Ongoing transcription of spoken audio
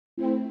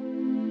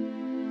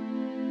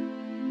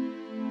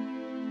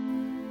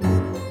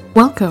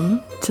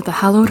Welcome to the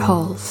Hallowed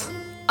Halls.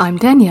 I'm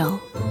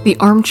Danielle, the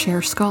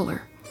Armchair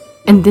Scholar,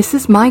 and this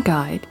is my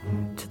guide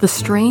to the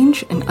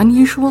strange and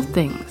unusual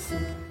things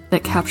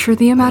that capture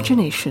the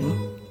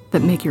imagination,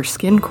 that make your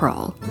skin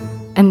crawl,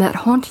 and that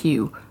haunt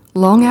you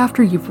long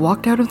after you've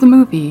walked out of the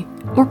movie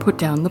or put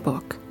down the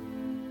book.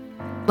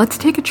 Let's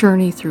take a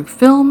journey through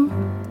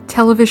film,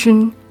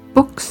 television,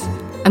 books,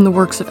 and the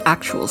works of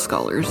actual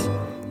scholars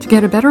to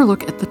get a better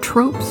look at the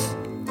tropes,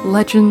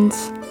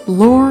 legends,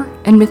 lore,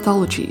 and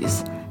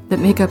mythologies that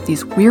make up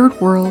these weird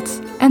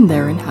worlds and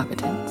their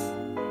inhabitants.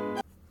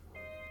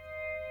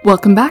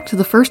 Welcome back to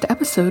the first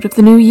episode of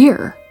the new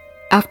year.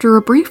 After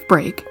a brief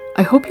break,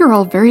 I hope you're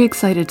all very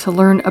excited to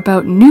learn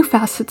about new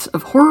facets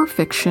of horror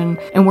fiction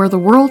and where the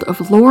world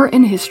of lore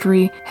and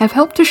history have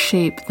helped to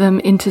shape them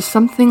into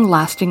something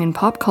lasting in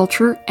pop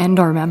culture and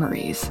our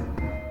memories.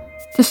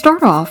 To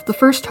start off the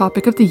first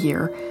topic of the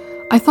year,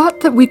 I thought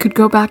that we could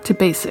go back to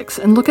basics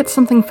and look at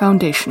something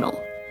foundational: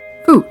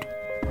 food.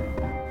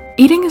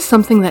 Eating is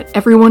something that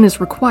everyone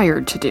is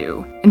required to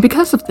do, and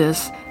because of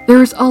this,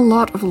 there is a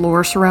lot of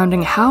lore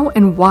surrounding how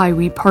and why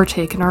we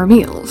partake in our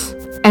meals,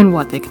 and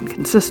what they can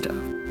consist of.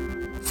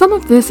 Some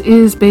of this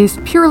is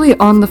based purely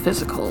on the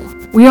physical.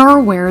 We are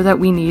aware that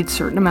we need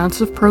certain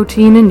amounts of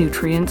protein and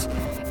nutrients,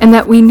 and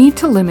that we need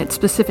to limit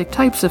specific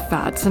types of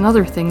fats and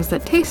other things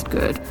that taste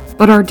good,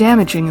 but are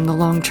damaging in the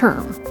long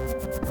term.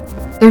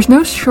 There's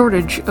no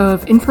shortage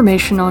of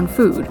information on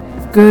food,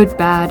 good,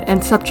 bad,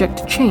 and subject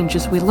to change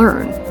as we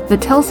learn,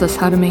 that tells us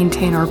how to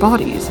maintain our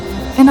bodies,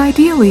 and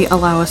ideally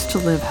allow us to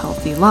live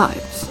healthy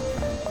lives.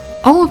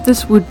 All of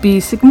this would be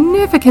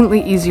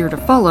significantly easier to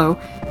follow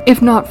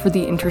if not for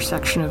the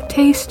intersection of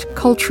taste,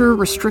 culture,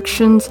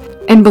 restrictions,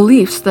 and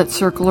beliefs that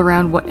circle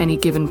around what any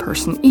given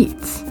person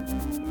eats.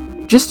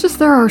 Just as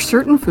there are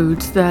certain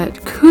foods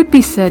that could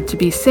be said to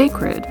be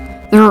sacred,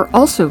 there are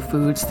also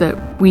foods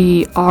that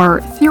we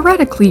are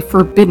theoretically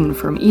forbidden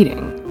from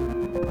eating.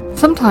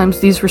 Sometimes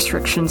these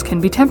restrictions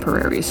can be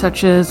temporary,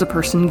 such as a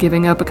person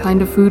giving up a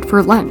kind of food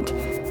for Lent,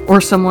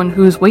 or someone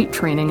who's weight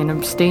training and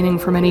abstaining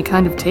from any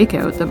kind of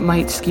takeout that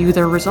might skew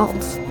their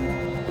results.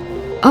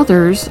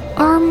 Others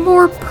are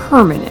more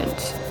permanent,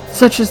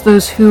 such as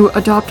those who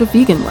adopt a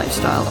vegan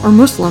lifestyle, or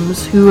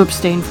Muslims who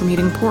abstain from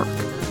eating pork.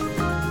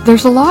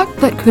 There's a lot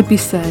that could be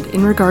said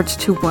in regards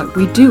to what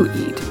we do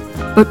eat,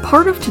 but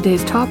part of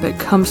today's topic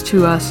comes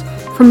to us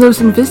from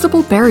those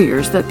invisible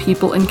barriers that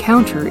people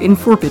encounter in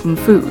forbidden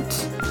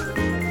foods.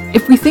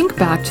 If we think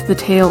back to the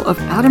tale of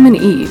Adam and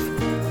Eve,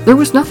 there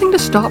was nothing to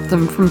stop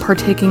them from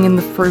partaking in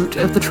the fruit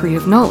of the tree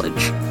of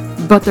knowledge,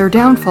 but their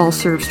downfall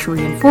serves to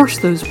reinforce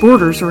those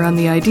borders around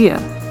the idea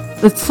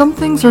that some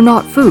things are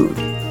not food,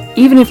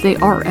 even if they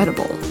are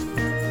edible.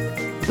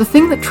 The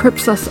thing that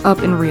trips us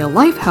up in real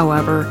life,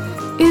 however,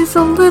 is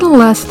a little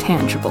less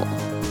tangible.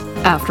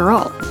 After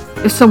all,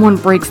 if someone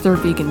breaks their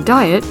vegan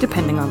diet,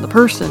 depending on the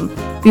person,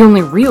 the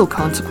only real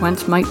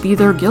consequence might be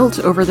their guilt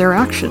over their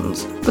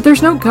actions, but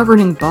there's no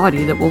governing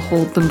body that will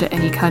hold them to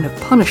any kind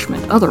of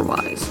punishment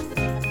otherwise.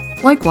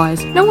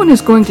 Likewise, no one is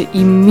going to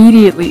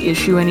immediately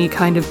issue any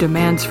kind of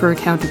demands for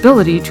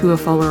accountability to a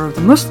follower of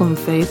the Muslim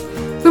faith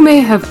who may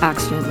have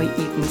accidentally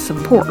eaten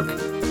some pork.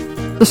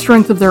 The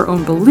strength of their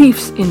own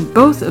beliefs in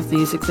both of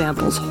these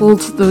examples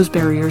holds those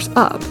barriers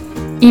up,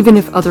 even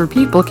if other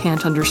people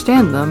can't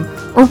understand them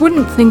or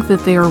wouldn't think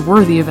that they are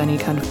worthy of any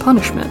kind of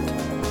punishment.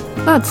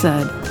 That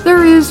said,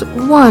 there is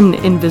one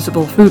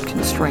invisible food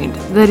constraint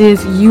that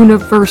is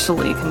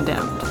universally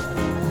condemned: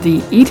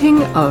 the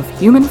eating of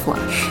human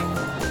flesh.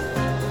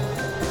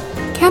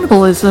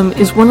 Cannibalism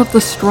is one of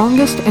the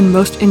strongest and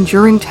most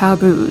enduring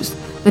taboos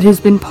that has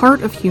been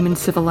part of human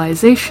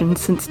civilization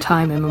since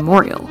time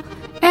immemorial,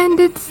 and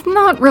it's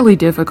not really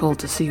difficult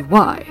to see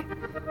why.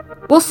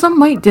 While some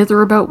might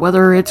dither about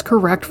whether it's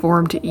correct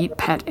form to eat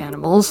pet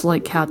animals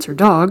like cats or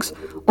dogs,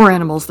 or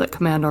animals that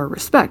command our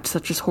respect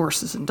such as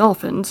horses and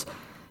dolphins,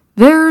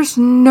 there's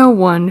no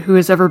one who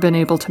has ever been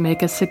able to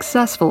make a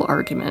successful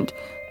argument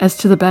as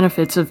to the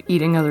benefits of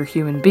eating other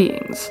human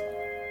beings.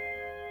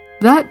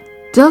 That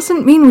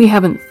doesn't mean we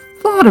haven't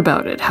thought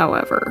about it,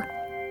 however.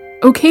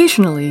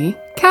 Occasionally,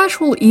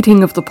 casual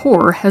eating of the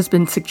poor has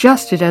been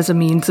suggested as a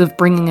means of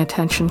bringing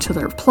attention to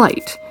their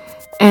plight,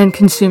 and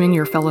consuming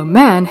your fellow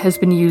man has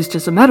been used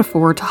as a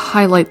metaphor to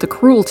highlight the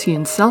cruelty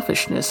and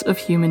selfishness of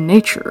human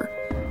nature.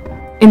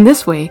 In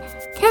this way,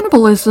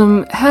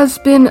 cannibalism has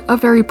been a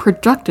very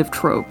productive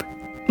trope,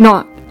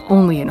 not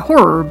only in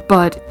horror,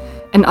 but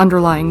an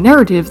underlying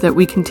narrative that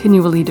we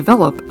continually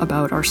develop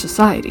about our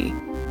society.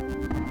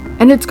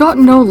 And it's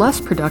gotten no less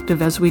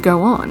productive as we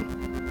go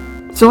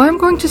on. So I'm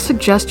going to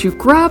suggest you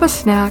grab a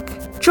snack,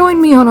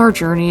 join me on our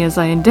journey as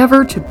I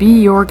endeavor to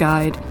be your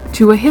guide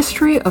to a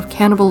history of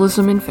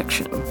cannibalism in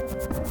fiction.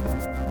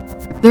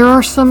 There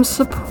are some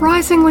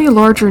surprisingly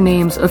larger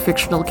names of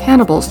fictional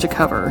cannibals to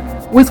cover,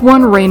 with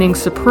one reigning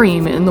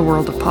supreme in the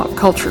world of pop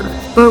culture,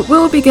 but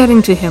we'll be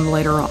getting to him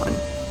later on.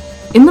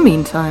 In the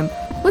meantime,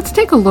 let's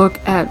take a look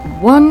at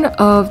one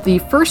of the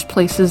first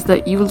places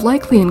that you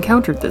likely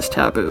encountered this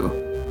taboo: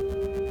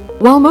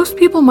 While most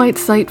people might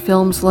cite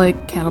films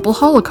like Cannibal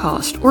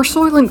Holocaust or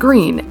Soylent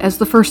Green as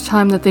the first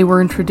time that they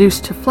were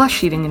introduced to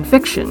flesh-eating in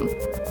fiction,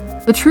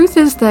 the truth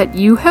is that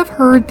you have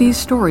heard these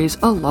stories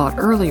a lot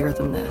earlier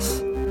than this.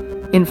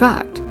 In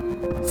fact,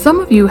 some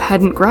of you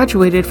hadn't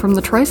graduated from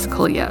the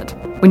tricycle yet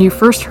when you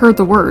first heard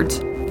the words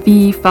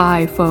fee,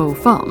 fi, fo,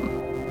 fum,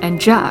 and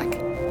Jack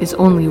is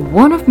only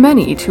one of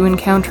many to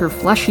encounter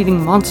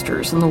flesh-eating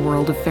monsters in the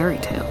world of fairy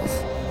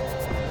tales.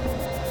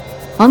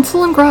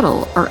 Hansel and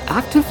Gretel are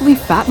actively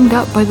fattened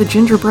up by the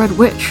gingerbread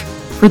witch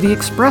for the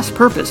express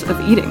purpose of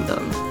eating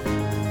them.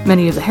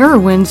 Many of the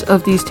heroines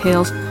of these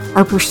tales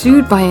are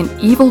pursued by an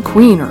evil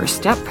queen or a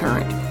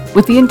step-parent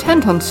with the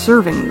intent on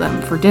serving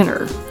them for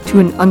dinner to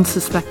an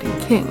unsuspecting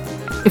king,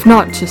 if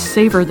not to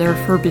savor their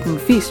forbidden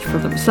feast for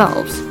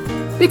themselves.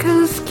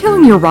 Because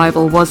killing your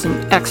rival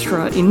wasn't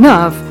extra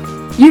enough,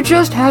 you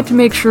just had to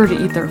make sure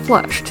to eat their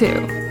flesh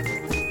too.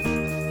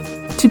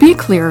 To be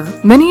clear,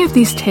 many of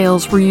these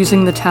tales were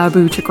using the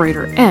taboo to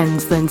greater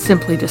ends than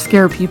simply to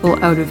scare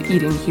people out of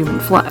eating human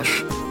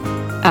flesh.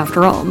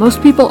 After all,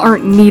 most people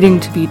aren't needing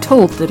to be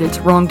told that it's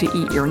wrong to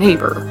eat your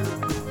neighbor.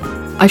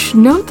 I should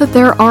note that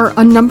there are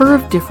a number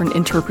of different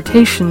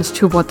interpretations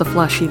to what the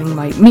flesh-eating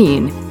might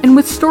mean, and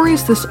with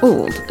stories this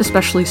old,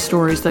 especially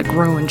stories that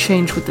grow and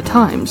change with the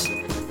times,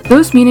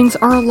 those meanings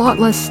are a lot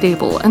less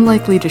stable and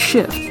likely to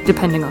shift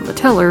depending on the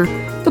teller,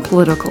 the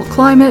political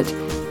climate,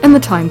 and the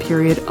time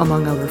period,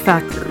 among other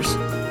factors.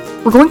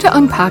 We're going to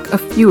unpack a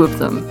few of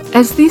them,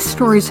 as these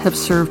stories have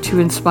served to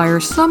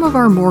inspire some of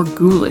our more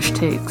ghoulish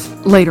takes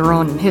later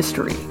on in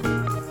history.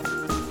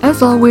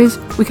 As always,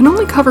 we can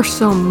only cover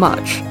so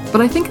much, but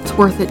I think it's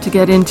worth it to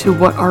get into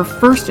what our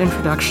first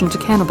introduction to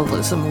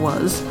cannibalism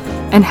was,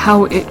 and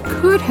how it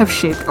could have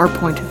shaped our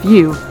point of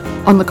view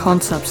on the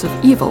concepts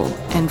of evil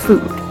and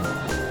food.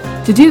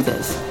 To do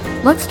this,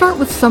 let's start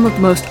with some of the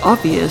most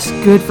obvious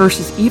good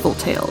versus evil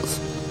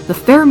tales, the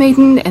Fair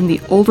Maiden and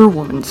the Older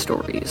Woman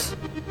stories.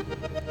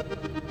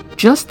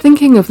 Just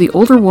thinking of the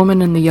older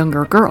woman and the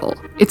younger girl,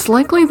 it's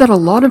likely that a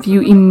lot of you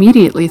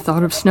immediately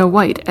thought of Snow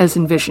White as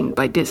envisioned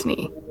by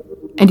Disney.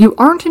 And you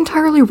aren't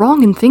entirely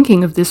wrong in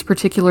thinking of this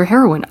particular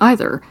heroine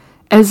either,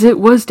 as it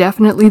was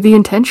definitely the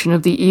intention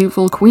of the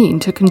evil queen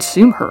to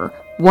consume her,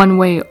 one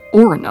way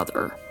or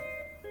another.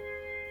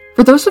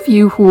 For those of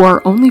you who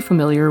are only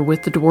familiar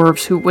with the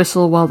dwarves who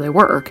whistle while they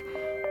work,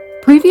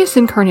 previous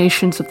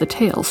incarnations of the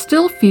tale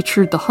still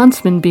featured the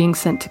huntsman being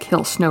sent to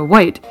kill Snow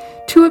White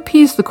to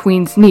appease the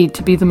queen's need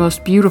to be the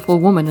most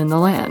beautiful woman in the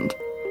land.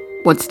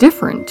 What's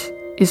different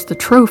is the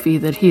trophy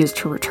that he is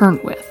to return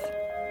with.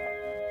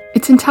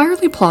 It's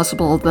entirely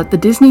plausible that the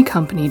Disney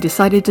company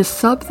decided to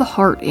sub the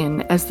heart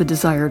in as the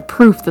desired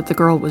proof that the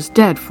girl was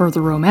dead for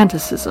the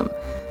romanticism,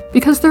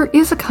 because there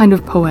is a kind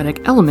of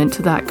poetic element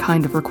to that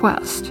kind of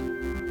request.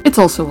 It's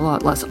also a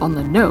lot less on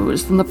the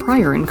nose than the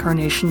prior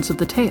incarnations of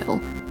the tale,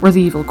 where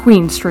the evil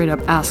queen straight up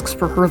asks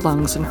for her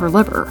lungs and her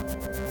liver.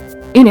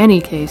 In any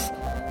case,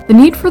 the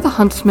need for the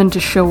huntsman to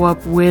show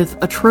up with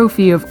a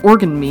trophy of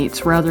organ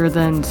meats rather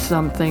than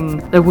something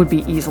that would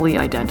be easily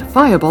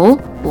identifiable,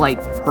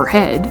 like her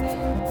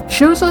head,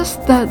 shows us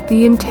that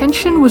the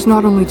intention was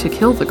not only to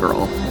kill the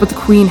girl, but the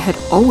queen had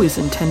always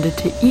intended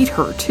to eat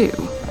her too.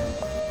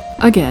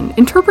 Again,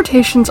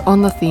 interpretations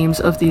on the themes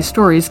of these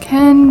stories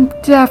can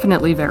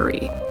definitely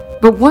vary,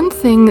 but one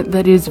thing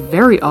that is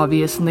very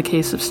obvious in the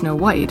case of Snow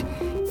White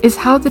is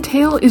how the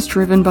tale is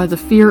driven by the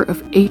fear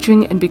of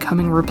aging and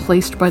becoming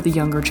replaced by the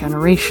younger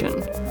generation.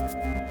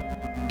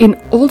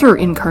 In older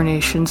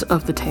incarnations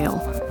of the tale,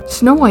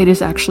 Snow White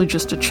is actually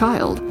just a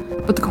child,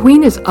 but the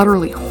queen is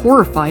utterly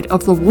horrified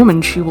of the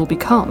woman she will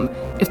become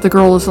if the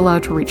girl is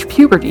allowed to reach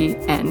puberty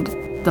and,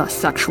 thus,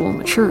 sexual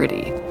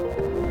maturity.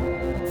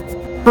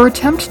 Her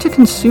attempt to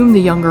consume the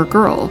younger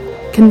girl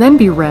can then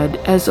be read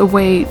as a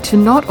way to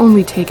not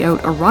only take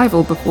out a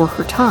rival before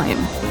her time,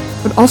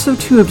 but also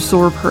to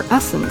absorb her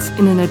essence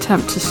in an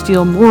attempt to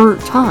steal more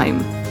time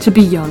to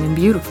be young and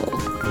beautiful.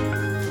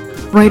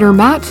 Writer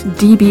Matt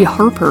D.B.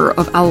 Harper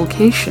of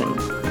Owlcation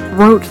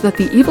wrote that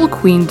the evil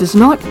queen does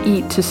not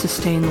eat to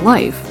sustain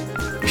life,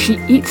 she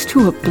eats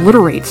to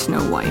obliterate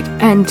Snow White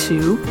and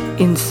to,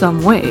 in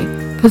some way,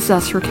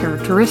 possess her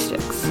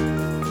characteristics.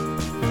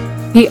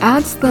 He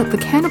adds that the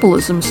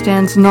cannibalism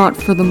stands not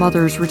for the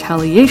mother's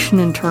retaliation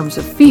in terms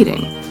of feeding,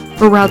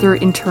 but rather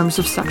in terms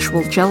of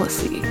sexual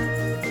jealousy.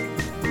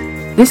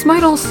 This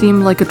might all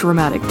seem like a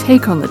dramatic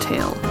take on the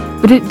tale,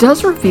 but it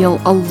does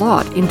reveal a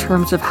lot in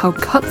terms of how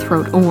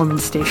cutthroat a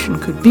woman's station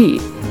could be,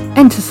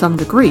 and to some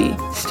degree,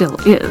 still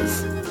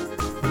is.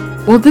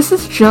 While this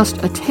is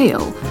just a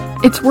tale,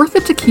 it's worth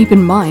it to keep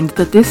in mind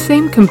that this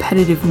same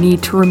competitive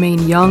need to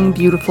remain young,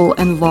 beautiful,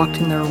 and locked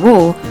in their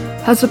role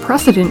has a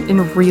precedent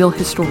in real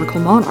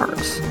historical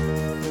monarchs.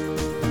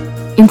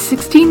 In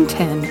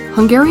 1610,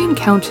 Hungarian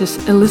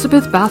Countess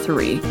Elizabeth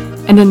Bathory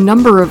and a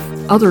number of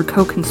other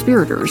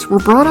co-conspirators were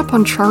brought up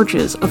on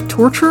charges of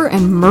torture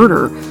and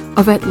murder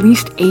of at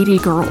least 80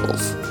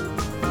 girls.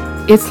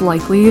 It's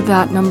likely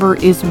that number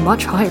is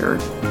much higher,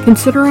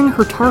 considering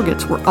her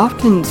targets were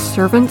often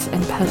servants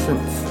and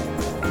peasants.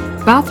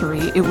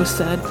 Bathory, it was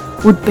said,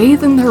 would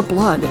bathe in their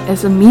blood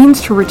as a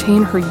means to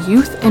retain her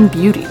youth and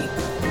beauty.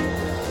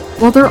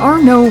 While there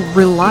are no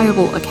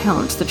reliable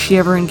accounts that she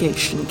ever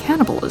engaged in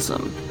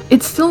cannibalism,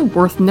 it's still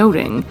worth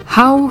noting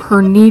how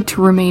her need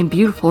to remain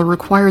beautiful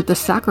required the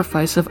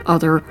sacrifice of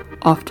other,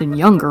 often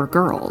younger,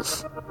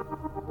 girls.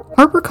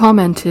 Harper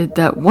commented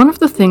that one of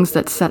the things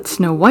that set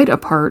Snow White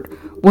apart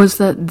was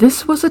that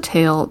this was a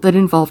tale that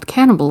involved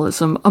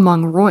cannibalism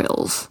among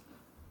royals.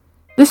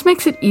 This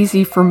makes it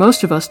easy for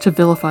most of us to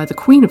vilify the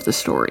queen of the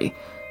story,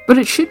 but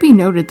it should be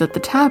noted that the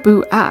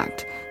taboo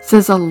act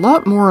says a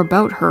lot more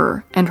about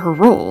her and her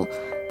role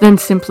than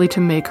simply to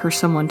make her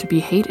someone to be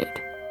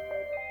hated.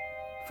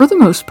 For the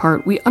most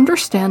part, we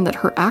understand that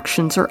her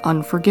actions are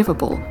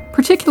unforgivable,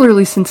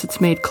 particularly since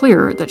it's made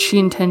clear that she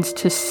intends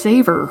to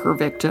savor her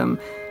victim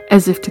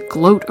as if to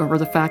gloat over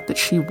the fact that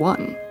she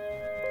won.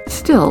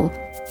 Still,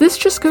 this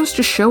just goes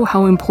to show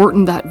how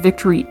important that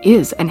victory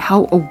is and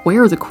how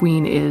aware the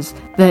queen is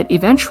that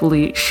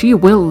eventually she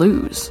will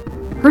lose.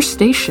 Her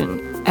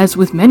station, as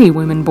with many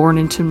women born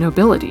into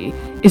nobility,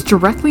 is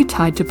directly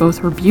tied to both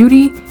her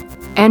beauty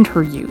and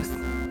her youth.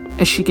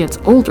 As she gets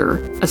older,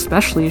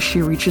 especially as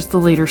she reaches the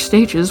later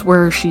stages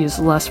where she is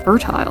less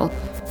fertile,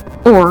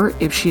 or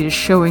if she is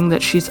showing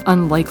that she's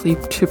unlikely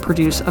to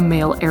produce a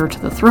male heir to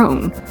the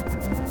throne,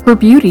 her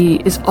beauty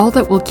is all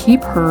that will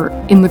keep her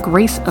in the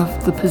grace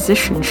of the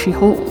position she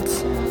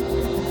holds.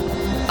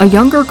 A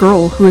younger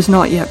girl who has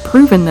not yet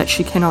proven that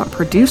she cannot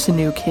produce a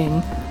new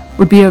king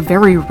would be a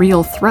very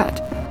real threat,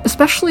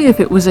 especially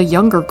if it was a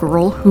younger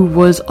girl who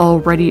was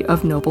already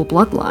of noble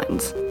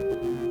bloodlines.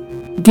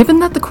 Given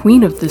that the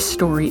queen of this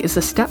story is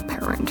a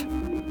step-parent,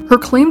 her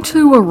claim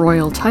to a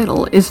royal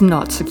title is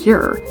not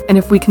secure, and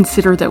if we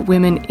consider that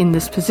women in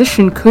this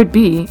position could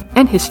be,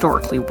 and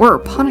historically were,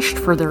 punished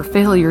for their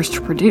failures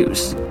to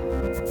produce,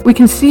 we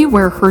can see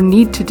where her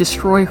need to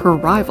destroy her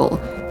rival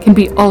can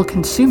be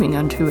all-consuming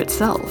unto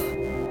itself.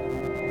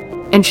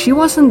 And she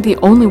wasn't the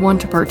only one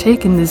to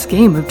partake in this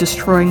game of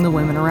destroying the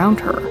women around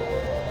her.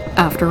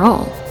 After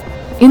all,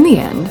 in the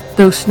end,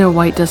 though Snow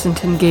White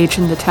doesn't engage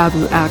in the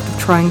taboo act of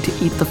trying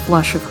to eat the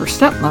flesh of her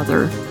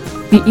stepmother,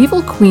 the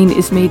evil queen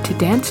is made to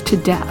dance to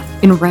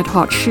death in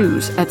red-hot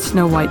shoes at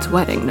Snow White's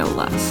wedding, no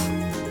less.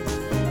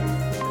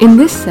 In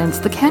this sense,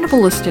 the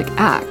cannibalistic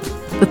act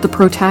that the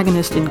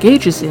protagonist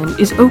engages in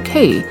is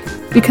okay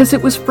because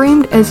it was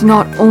framed as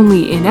not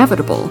only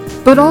inevitable,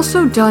 but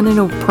also done in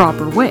a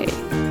proper way.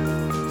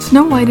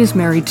 Snow White is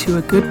married to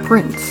a good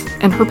prince,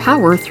 and her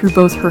power through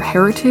both her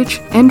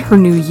heritage and her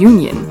new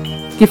union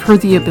give her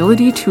the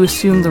ability to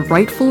assume the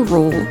rightful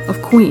role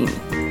of queen,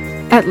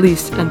 at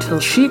least until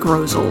she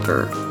grows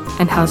older,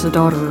 and has a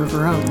daughter of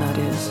her own, that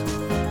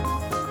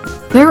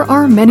is. There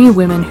are many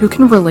women who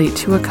can relate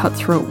to a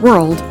cutthroat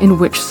world in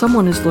which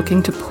someone is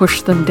looking to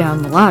push them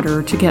down the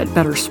ladder to get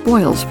better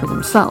spoils for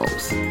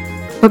themselves.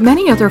 But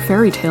many other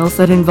fairy tales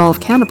that involve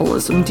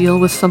cannibalism deal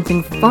with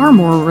something far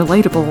more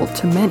relatable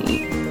to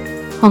many: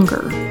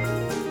 hunger.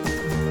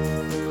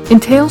 In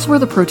tales where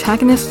the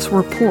protagonists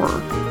were poor,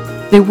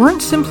 they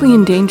weren't simply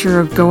in danger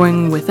of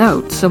going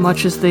without so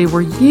much as they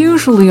were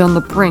usually on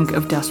the brink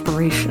of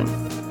desperation.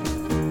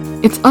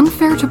 It's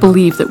unfair to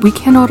believe that we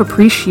cannot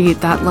appreciate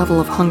that level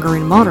of hunger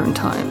in modern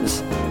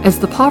times, as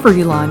the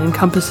poverty line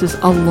encompasses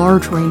a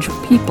large range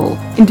of people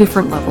in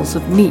different levels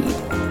of need.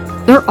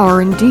 There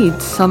are indeed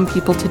some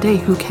people today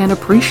who can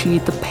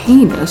appreciate the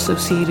pain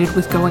associated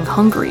with going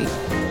hungry,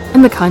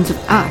 and the kinds of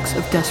acts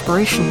of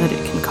desperation that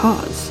it can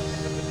cause.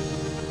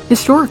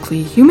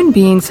 Historically, human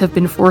beings have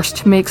been forced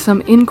to make some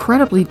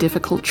incredibly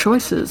difficult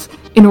choices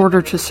in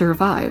order to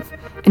survive,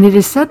 and it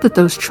is said that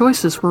those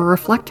choices were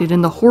reflected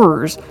in the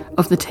horrors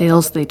of the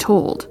tales they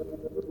told.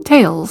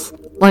 Tales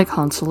like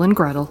Hansel and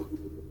Gretel.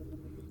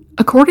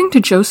 According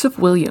to Joseph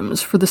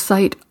Williams for the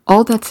site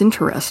All That's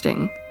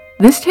Interesting,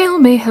 this tale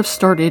may have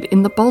started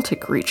in the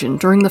Baltic region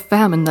during the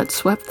famine that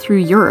swept through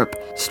Europe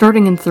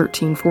starting in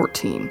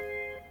 1314.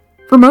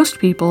 For most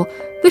people,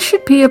 this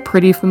should be a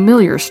pretty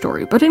familiar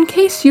story, but in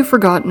case you've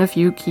forgotten a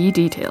few key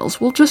details,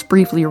 we'll just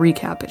briefly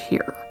recap it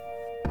here.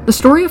 The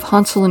story of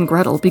Hansel and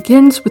Gretel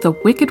begins with a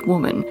wicked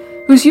woman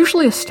who's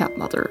usually a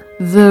stepmother,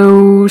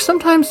 though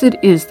sometimes it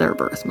is their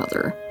birth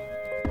mother.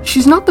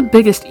 She's not the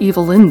biggest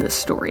evil in this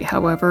story,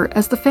 however,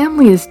 as the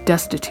family is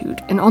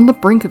destitute and on the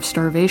brink of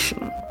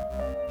starvation.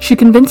 She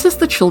convinces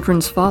the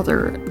children's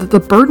father that the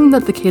burden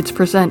that the kids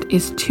present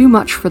is too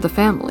much for the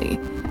family,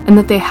 and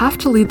that they have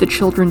to lead the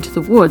children to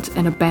the woods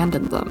and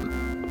abandon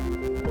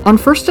them. On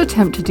first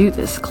attempt to do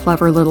this,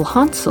 clever little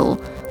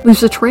Hansel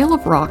leaves a trail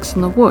of rocks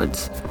in the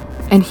woods,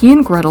 and he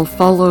and Gretel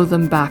follow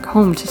them back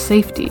home to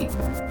safety.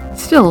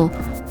 Still,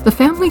 the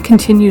family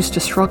continues to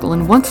struggle,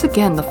 and once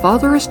again the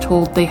father is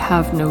told they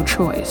have no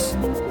choice.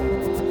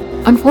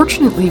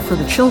 Unfortunately for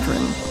the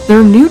children,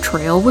 their new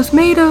trail was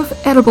made of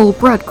edible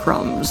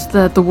breadcrumbs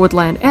that the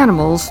woodland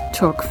animals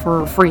took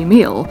for a free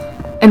meal,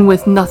 and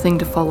with nothing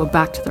to follow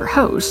back to their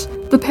house,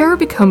 the pair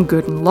become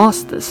good and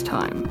lost this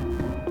time.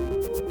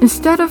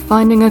 Instead of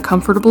finding a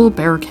comfortable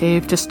bear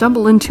cave to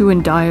stumble into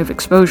and die of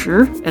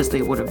exposure, as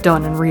they would have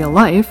done in real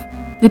life,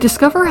 they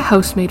discover a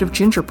house made of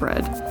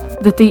gingerbread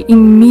that they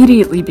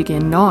immediately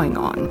begin gnawing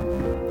on.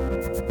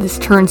 This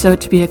turns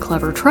out to be a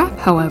clever trap,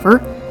 however,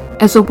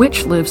 as a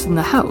witch lives in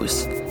the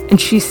house, and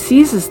she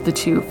seizes the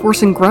two,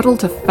 forcing Gretel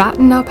to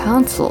fatten up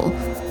Hansel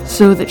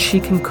so that she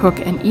can cook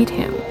and eat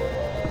him.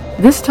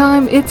 This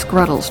time, it's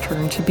Gretel's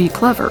turn to be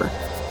clever,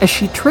 as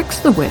she tricks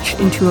the witch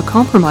into a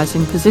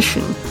compromising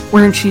position,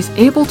 wherein she's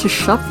able to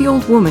shove the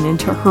old woman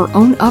into her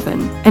own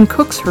oven and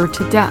cooks her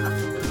to death.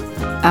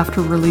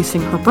 After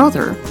releasing her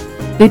brother,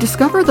 they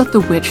discover that the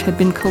witch had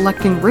been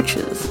collecting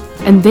riches,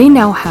 and they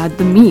now had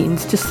the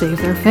means to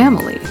save their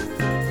family.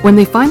 When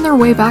they find their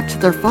way back to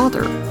their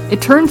father,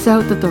 it turns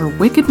out that their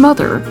wicked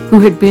mother,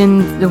 who had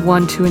been the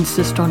one to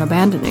insist on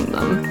abandoning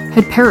them,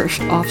 had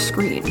perished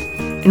off-screen,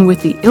 and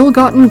with the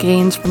ill-gotten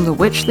gains from the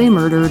witch they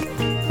murdered,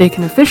 they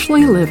can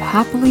officially live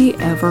happily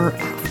ever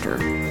after.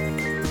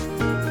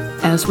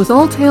 As with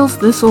all tales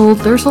this old,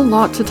 there's a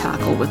lot to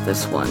tackle with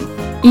this one,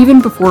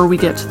 even before we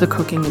get to the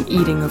cooking and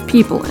eating of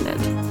people in it.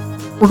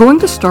 We're going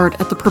to start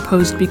at the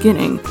proposed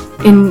beginning,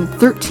 in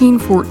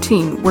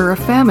 1314, where a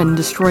famine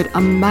destroyed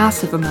a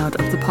massive amount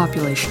of the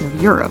population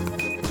of Europe,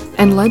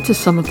 and led to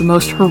some of the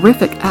most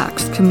horrific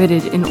acts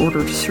committed in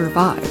order to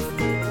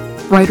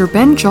survive. Writer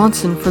Ben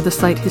Johnson for the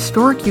site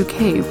Historic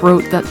UK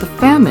wrote that the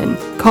famine,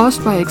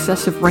 caused by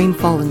excessive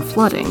rainfall and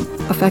flooding,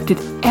 affected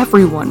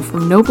everyone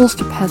from nobles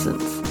to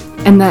peasants,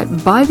 and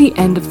that by the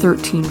end of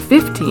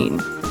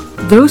 1315,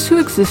 those who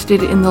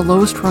existed in the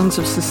lowest rungs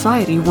of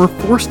society were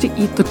forced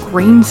to eat the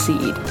grain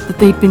seed that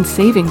they'd been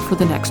saving for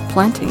the next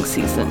planting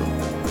season.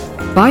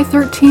 By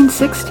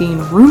 1316,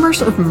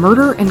 rumors of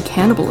murder and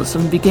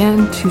cannibalism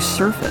began to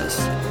surface,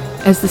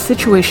 as the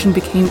situation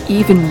became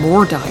even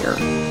more dire.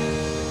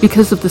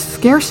 Because of the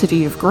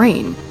scarcity of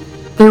grain,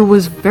 there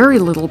was very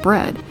little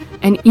bread,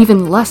 and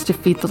even less to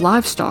feed the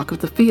livestock of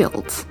the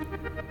fields.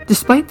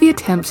 Despite the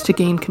attempts to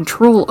gain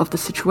control of the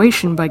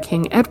situation by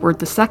King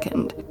Edward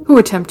II, who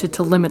attempted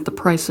to limit the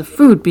price of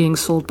food being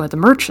sold by the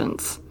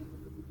merchants,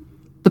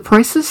 the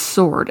prices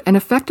soared and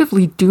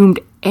effectively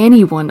doomed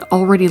anyone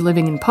already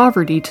living in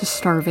poverty to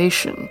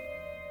starvation.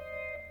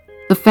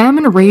 The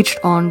famine raged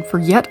on for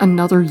yet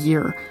another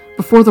year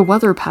before the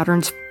weather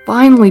patterns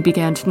finally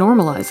began to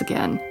normalize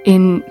again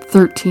in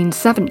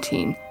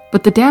 1317,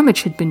 but the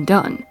damage had been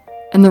done,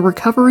 and the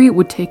recovery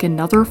would take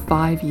another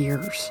 5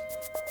 years.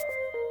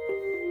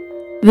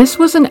 This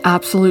was an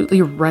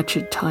absolutely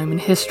wretched time in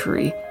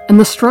history, and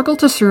the struggle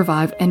to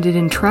survive ended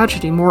in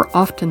tragedy more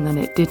often than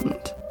it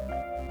didn't.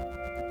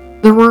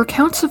 There were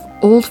accounts of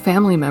old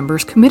family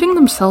members committing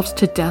themselves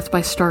to death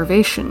by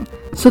starvation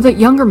so that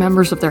younger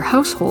members of their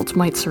households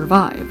might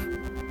survive.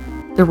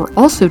 There were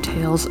also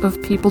tales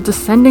of people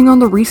descending on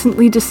the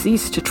recently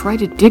deceased to try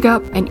to dig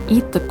up and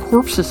eat the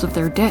corpses of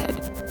their dead.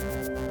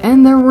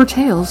 And there were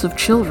tales of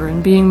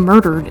children being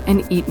murdered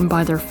and eaten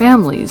by their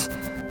families,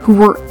 who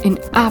were in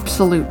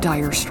absolute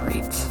dire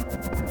straits.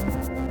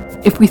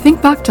 If we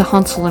think back to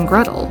Hansel and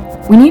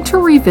Gretel, we need to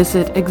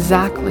revisit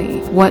exactly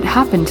what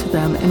happened to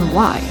them and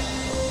why.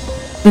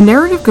 The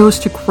narrative goes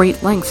to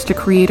great lengths to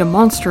create a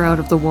monster out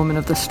of the woman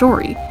of the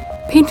story,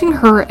 painting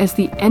her as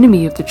the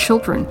enemy of the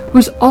children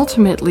who's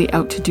ultimately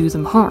out to do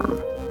them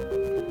harm.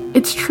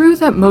 It's true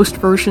that most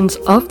versions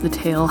of the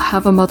tale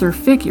have a mother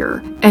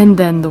figure, and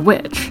then the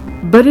witch,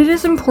 but it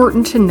is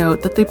important to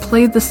note that they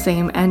played the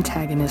same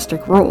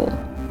antagonistic role.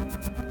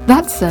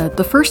 That said,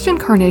 the first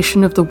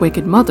incarnation of the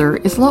Wicked Mother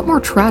is a lot more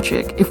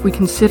tragic if we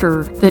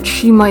consider that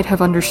she might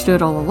have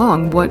understood all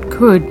along what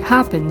could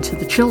happen to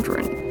the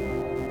children.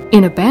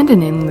 In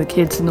abandoning the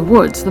kids in the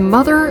woods, the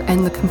mother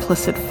and the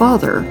complicit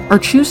father are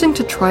choosing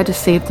to try to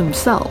save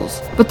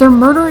themselves, but their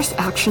murderous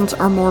actions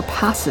are more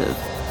passive.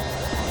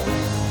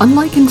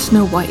 Unlike in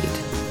Snow White,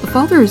 the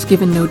father is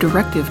given no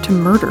directive to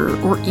murder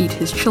or eat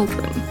his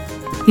children.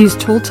 He is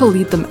told to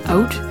lead them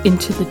out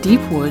into the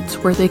deep woods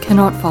where they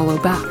cannot follow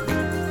back.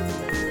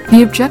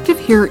 The objective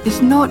here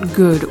is not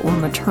good or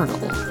maternal,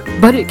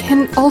 but it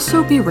can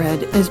also be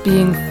read as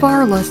being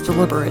far less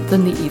deliberate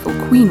than the evil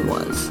queen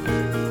was.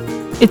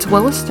 It's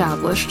well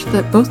established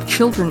that both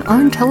children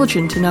are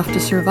intelligent enough to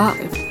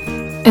survive,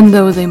 and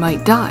though they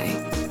might die,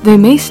 they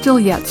may still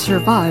yet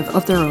survive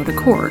of their own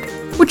accord,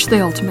 which they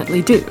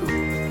ultimately do.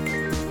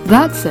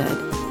 That said,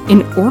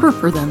 in order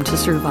for them to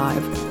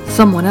survive,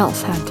 someone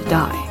else had to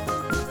die.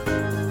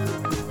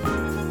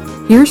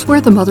 Here's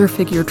where the mother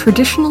figure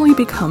traditionally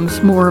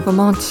becomes more of a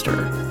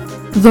monster,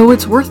 though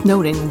it's worth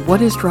noting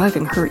what is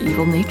driving her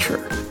evil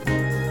nature.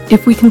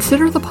 If we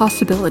consider the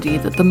possibility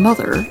that the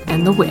mother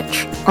and the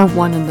witch are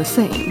one and the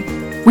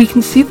same, we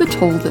can see the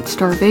toll that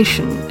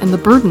starvation and the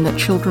burden that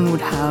children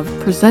would have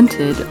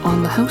presented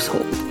on the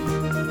household.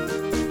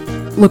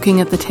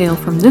 Looking at the tale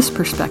from this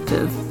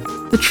perspective,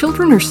 the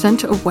children are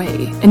sent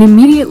away and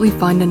immediately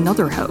find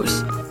another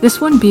house,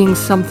 this one being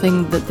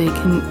something that they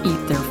can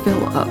eat their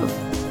fill of.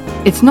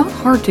 It's not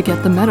hard to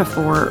get the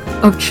metaphor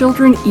of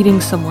children eating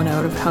someone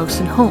out of house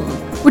and home,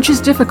 which is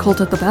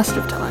difficult at the best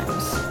of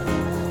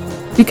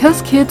times.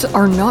 Because kids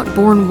are not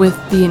born with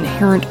the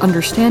inherent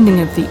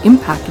understanding of the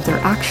impact of their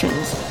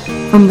actions,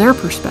 from their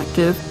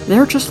perspective,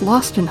 they're just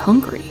lost and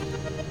hungry.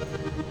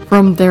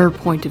 From their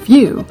point of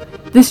view,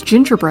 this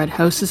gingerbread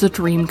house is a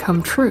dream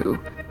come true,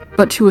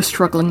 but to a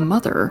struggling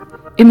mother,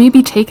 it may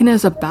be taken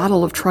as a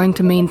battle of trying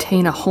to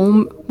maintain a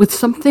home with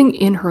something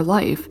in her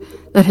life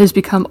that has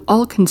become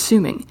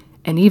all-consuming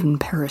and even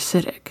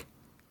parasitic.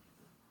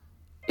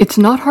 It's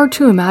not hard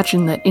to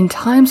imagine that in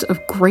times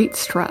of great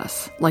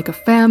stress, like a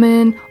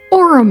famine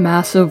or a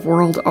massive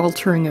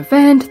world-altering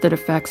event that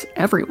affects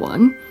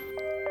everyone,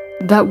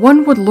 that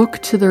one would look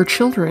to their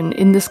children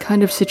in this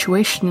kind of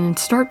situation and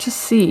start to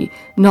see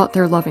not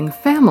their loving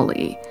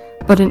family,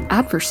 but an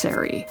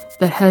adversary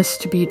that has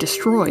to be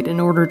destroyed in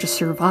order to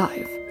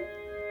survive.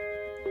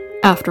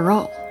 After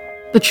all,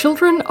 the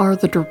children are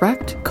the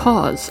direct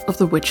cause of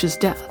the witch's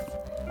death,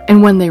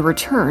 and when they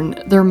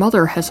return, their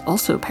mother has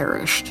also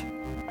perished.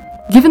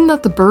 Given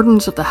that the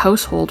burdens of the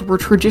household were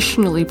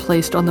traditionally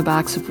placed on the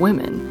backs of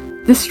women,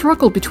 this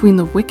struggle between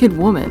the wicked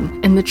woman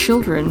and the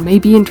children may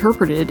be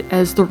interpreted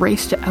as the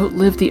race to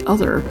outlive the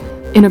other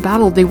in a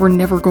battle they were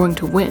never going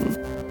to win,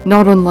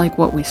 not unlike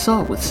what we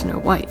saw with Snow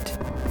White.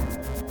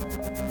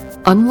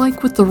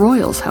 Unlike with the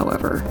royals,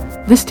 however,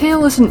 this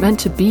tale isn't meant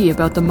to be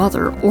about the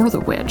mother or the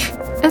witch,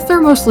 as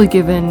they're mostly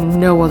given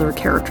no other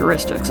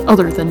characteristics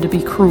other than to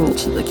be cruel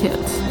to the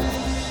kids.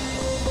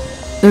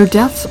 Their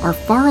deaths are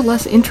far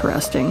less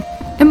interesting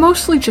and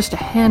mostly just a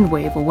hand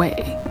wave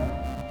away.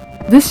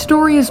 This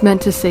story is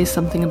meant to say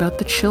something about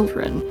the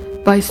children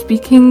by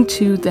speaking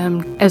to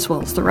them, as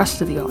well as the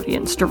rest of the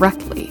audience,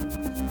 directly.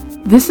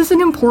 This is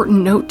an important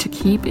note to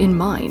keep in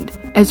mind,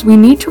 as we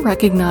need to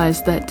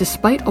recognize that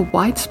despite a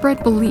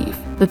widespread belief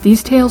that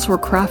these tales were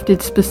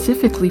crafted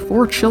specifically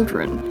for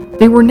children,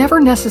 they were never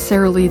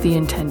necessarily the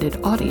intended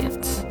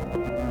audience.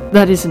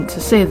 That isn't to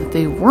say that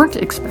they weren't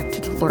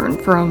expected to learn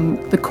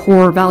from the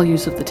core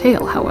values of the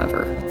tale,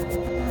 however.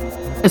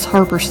 As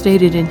Harper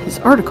stated in his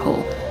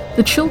article,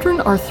 the children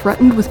are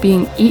threatened with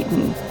being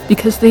eaten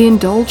because they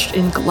indulged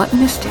in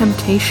gluttonous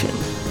temptation,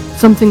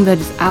 something that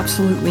is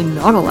absolutely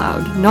not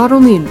allowed, not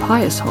only in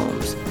pious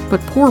homes,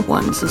 but poor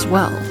ones as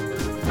well.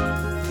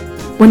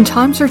 When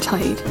times are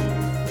tight,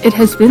 it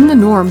has been the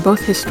norm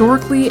both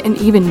historically and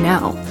even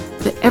now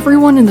that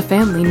everyone in the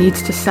family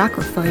needs to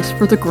sacrifice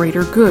for the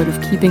greater good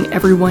of keeping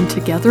everyone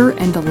together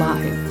and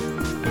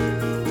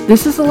alive.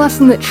 This is a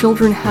lesson that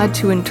children had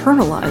to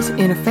internalize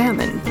in a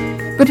famine,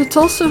 but it's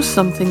also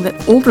something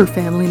that older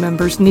family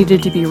members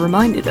needed to be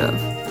reminded of.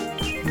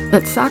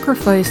 That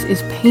sacrifice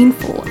is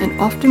painful and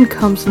often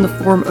comes in the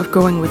form of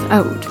going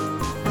without,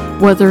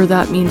 whether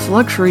that means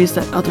luxuries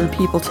that other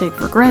people take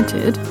for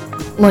granted,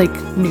 like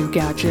new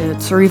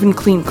gadgets or even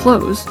clean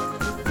clothes,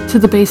 to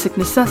the basic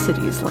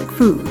necessities like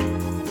food.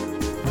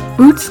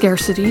 Food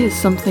scarcity is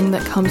something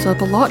that comes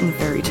up a lot in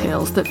fairy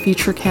tales that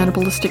feature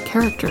cannibalistic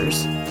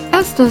characters,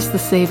 as does the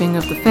saving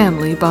of the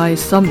family by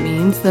some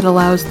means that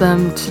allows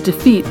them to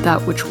defeat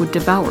that which would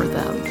devour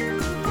them.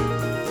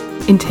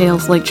 In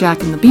tales like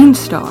Jack and the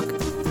Beanstalk,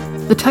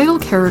 the title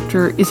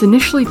character is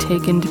initially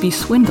taken to be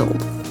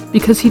swindled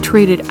because he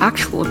traded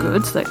actual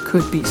goods that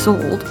could be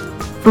sold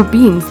for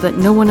beans that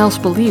no one else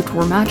believed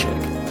were magic.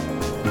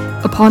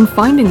 Upon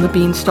finding the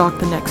beanstalk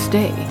the next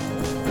day,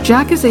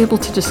 Jack is able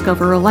to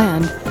discover a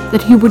land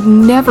that he would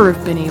never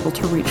have been able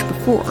to reach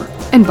before,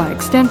 and by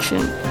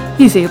extension,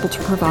 he's able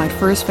to provide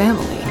for his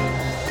family.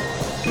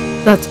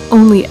 That's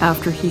only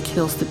after he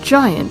kills the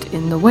giant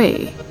in the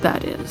way,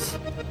 that is.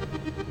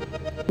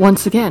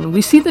 Once again,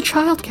 we see the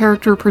child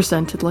character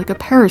presented like a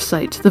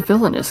parasite to the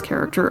villainous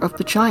character of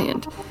the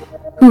giant,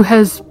 who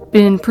has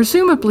been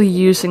presumably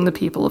using the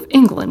people of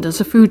England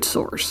as a food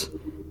source.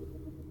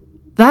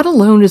 That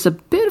alone is a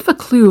bit of a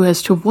clue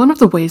as to one of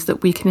the ways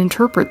that we can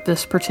interpret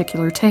this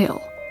particular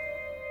tale.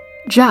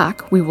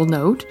 Jack, we will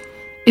note,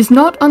 is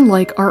not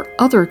unlike our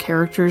other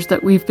characters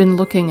that we've been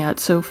looking at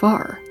so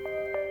far.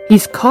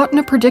 He's caught in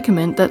a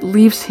predicament that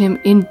leaves him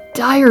in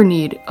dire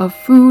need of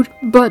food,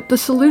 but the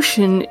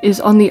solution is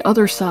on the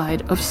other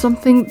side of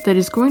something that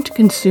is going to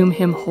consume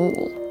him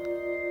whole.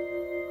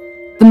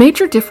 The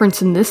major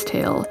difference in this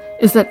tale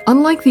is that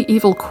unlike the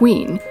evil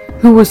queen,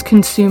 who was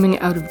consuming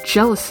out of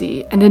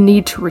jealousy and a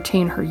need to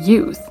retain her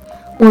youth,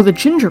 or the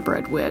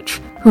gingerbread witch,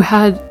 who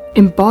had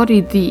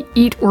embodied the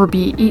eat or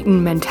be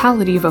eaten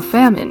mentality of a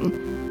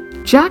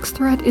famine, Jack's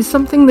threat is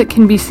something that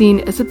can be seen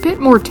as a bit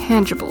more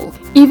tangible,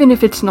 even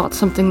if it's not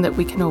something that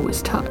we can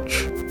always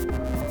touch.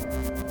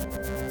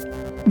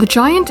 The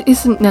giant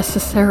isn't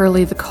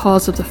necessarily the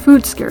cause of the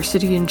food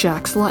scarcity in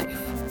Jack's life,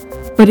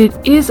 but it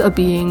is a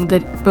being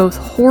that both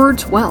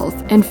hoards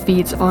wealth and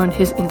feeds on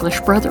his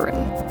English brethren.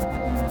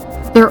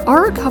 There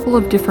are a couple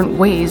of different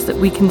ways that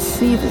we can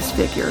see this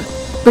figure,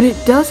 but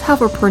it does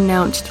have a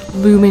pronounced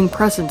looming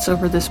presence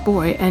over this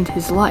boy and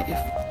his life.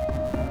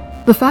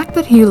 The fact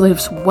that he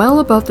lives well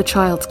above the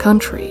child's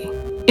country,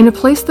 in a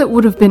place that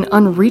would have been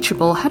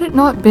unreachable had it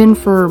not been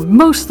for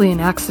mostly an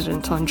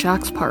accident on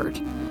Jack's part,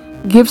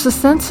 gives a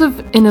sense of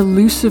an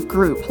elusive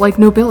group like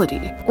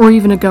nobility or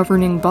even a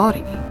governing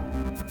body.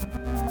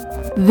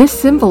 This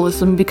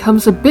symbolism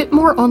becomes a bit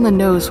more on the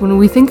nose when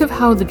we think of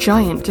how the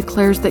giant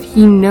declares that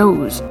he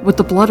knows what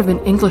the blood of an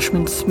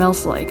Englishman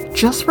smells like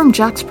just from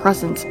Jack's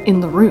presence in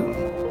the room.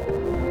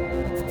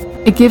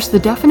 It gives the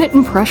definite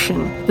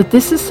impression that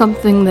this is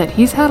something that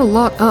he's had a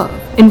lot of,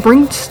 and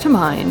brings to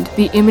mind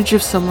the image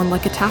of someone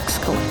like a tax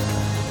collector.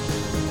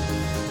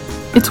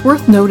 It's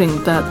worth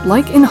noting that,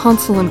 like in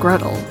Hansel and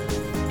Gretel,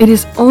 it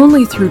is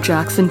only through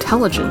Jack's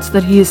intelligence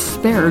that he is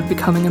spared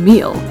becoming a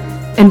meal,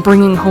 and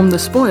bringing home the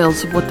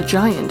spoils of what the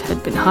giant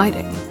had been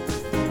hiding.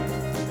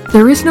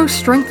 There is no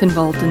strength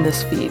involved in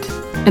this feat,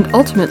 and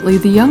ultimately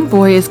the young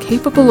boy is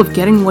capable of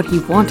getting what he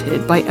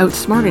wanted by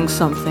outsmarting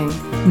something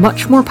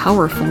much more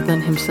powerful than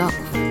himself.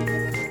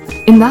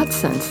 In that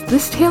sense,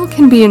 this tale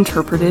can be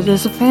interpreted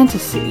as a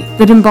fantasy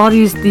that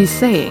embodies the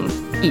saying,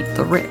 "Eat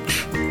the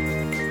rich."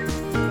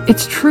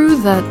 It's true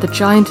that the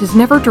giant is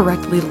never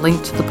directly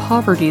linked to the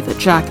poverty that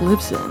Jack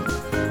lives in,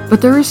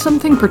 but there is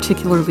something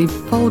particularly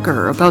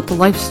vulgar about the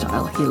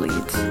lifestyle he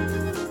leads.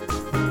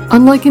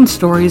 Unlike in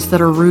stories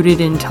that are rooted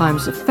in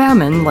times of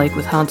famine, like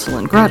with Hansel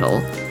and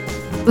Gretel,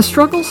 the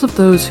struggles of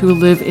those who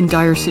live in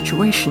dire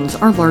situations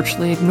are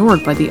largely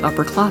ignored by the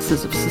upper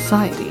classes of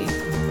society.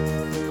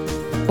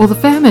 While the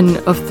famine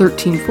of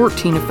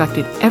 1314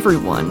 affected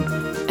everyone,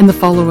 and the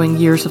following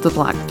years of the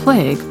Black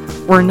Plague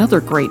were another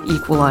great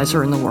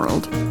equalizer in the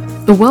world,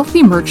 the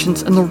wealthy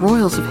merchants and the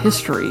royals of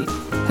history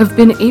have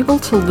been able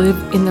to live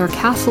in their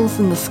castles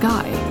in the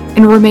sky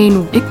and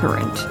remain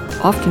ignorant,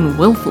 often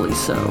willfully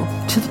so,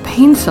 to the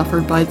pain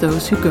suffered by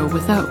those who go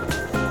without.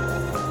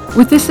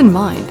 With this in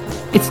mind,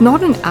 it's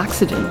not an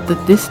accident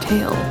that this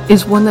tale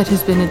is one that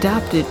has been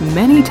adapted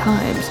many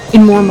times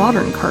in more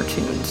modern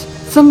cartoons,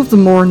 some of the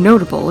more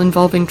notable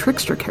involving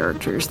trickster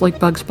characters like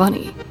Bugs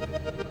Bunny.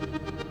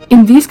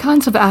 In these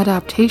kinds of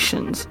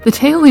adaptations, the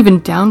tale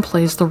even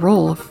downplays the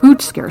role of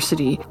food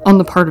scarcity on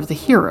the part of the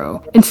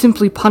hero, and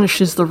simply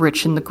punishes the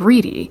rich and the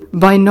greedy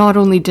by not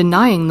only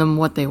denying them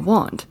what they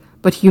want,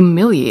 but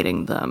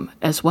humiliating them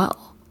as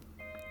well.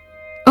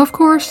 Of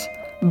course,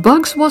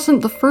 Bugs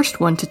wasn't the first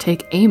one to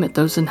take aim at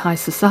those in high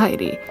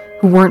society,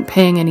 who weren't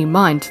paying any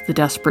mind to the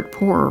desperate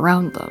poor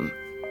around them.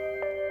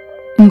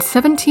 In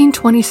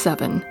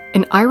 1727,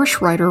 an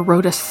Irish writer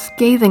wrote a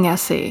scathing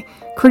essay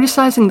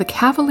criticizing the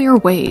cavalier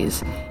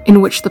ways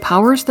in which the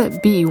powers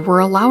that be were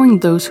allowing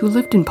those who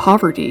lived in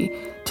poverty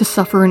to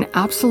suffer in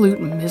absolute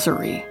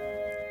misery.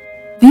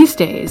 These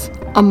days,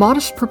 a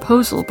modest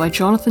proposal by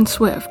Jonathan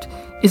Swift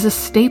is a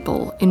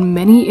staple in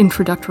many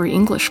introductory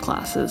English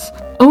classes,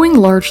 owing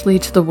largely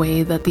to the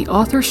way that the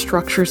author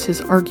structures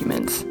his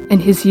arguments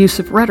and his use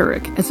of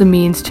rhetoric as a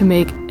means to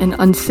make an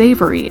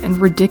unsavory and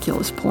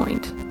ridiculous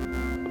point.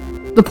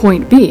 The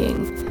point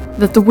being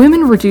that the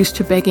women reduced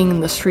to begging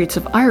in the streets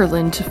of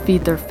Ireland to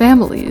feed their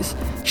families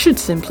should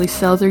simply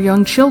sell their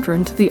young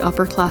children to the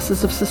upper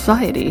classes of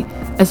society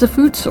as a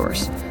food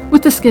source,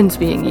 with the skins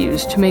being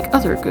used to make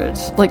other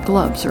goods like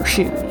gloves or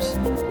shoes.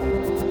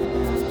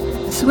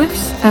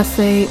 Swift's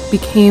essay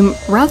became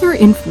rather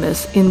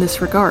infamous in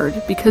this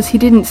regard because he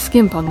didn't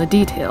skimp on the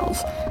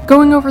details,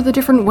 going over the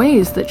different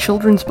ways that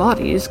children's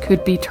bodies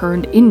could be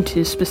turned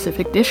into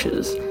specific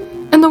dishes,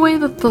 and the way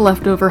that the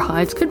leftover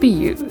hides could be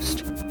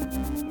used.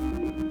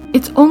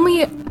 It's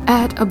only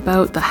at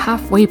about the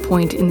halfway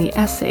point in the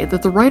essay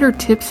that the writer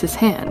tips his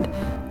hand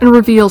and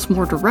reveals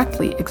more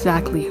directly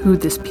exactly who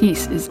this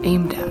piece is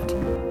aimed at.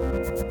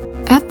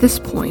 At this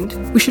point,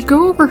 we should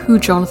go over who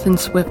Jonathan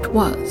Swift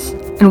was,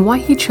 and why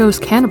he chose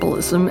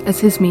cannibalism as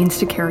his means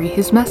to carry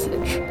his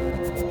message.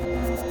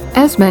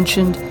 As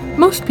mentioned,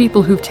 most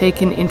people who've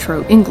taken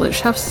Intro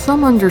English have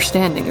some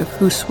understanding of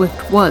who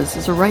Swift was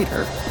as a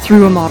writer,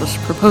 through a modest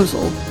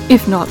proposal,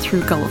 if not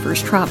through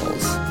Gulliver's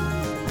Travels.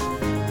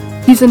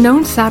 He's a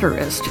known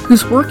satirist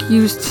whose work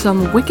used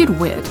some wicked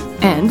wit,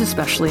 and,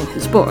 especially in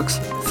his books,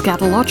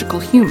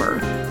 scatological humor,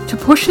 to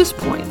push his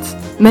points,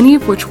 many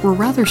of which were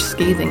rather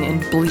scathing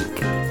and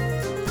bleak.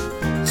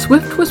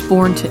 Swift was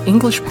born to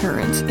English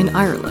parents in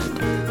Ireland,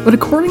 but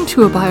according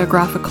to a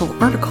biographical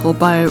article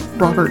by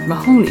Robert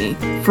Mahoney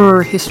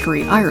for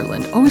History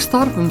Ireland, always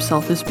thought of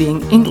himself as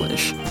being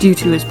English due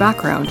to his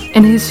background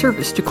and his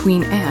service to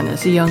Queen Anne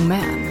as a young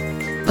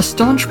man. A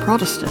staunch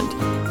Protestant,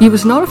 he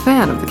was not a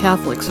fan of the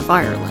Catholics of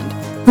Ireland,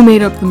 who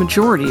made up the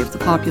majority of the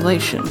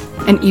population,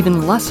 and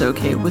even less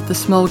okay with the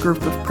small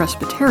group of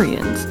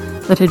Presbyterians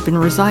that had been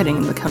residing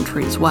in the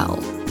country as well.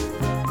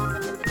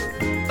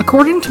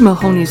 According to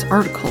Mahoney's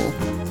article,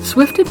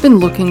 Swift had been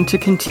looking to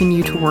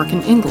continue to work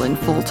in England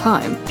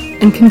full-time,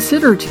 and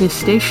considered his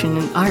station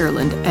in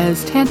Ireland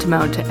as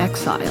tantamount to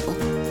exile.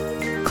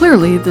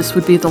 Clearly, this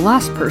would be the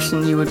last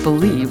person you would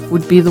believe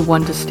would be the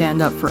one to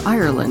stand up for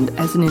Ireland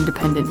as an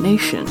independent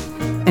nation,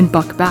 and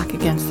buck back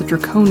against the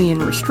draconian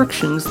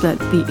restrictions that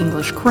the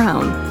English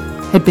crown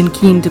had been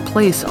keen to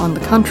place on the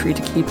country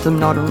to keep them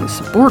not only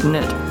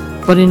subordinate,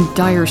 but in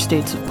dire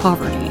states of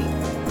poverty.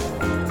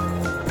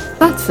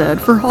 That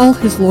said, for all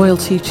his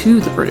loyalty to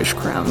the British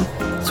Crown,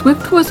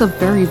 Swift was a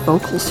very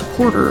vocal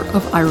supporter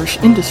of Irish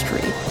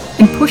industry,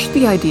 and pushed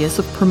the ideas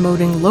of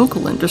promoting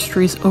local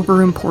industries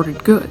over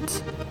imported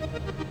goods.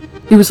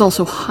 He was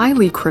also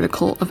highly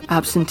critical of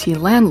absentee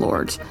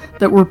landlords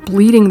that were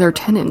bleeding their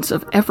tenants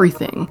of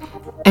everything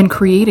and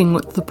creating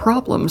the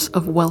problems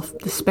of wealth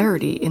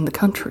disparity in the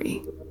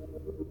country.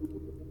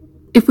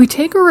 If we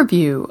take a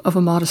review of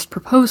A Modest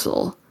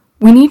Proposal,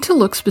 we need to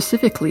look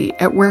specifically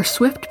at where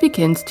Swift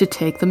begins to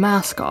take the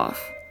mask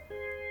off.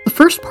 The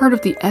first part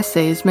of the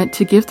essay is meant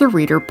to give the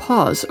reader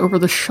pause over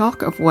the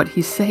shock of what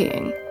he's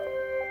saying.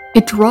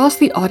 It draws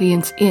the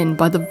audience in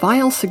by the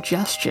vile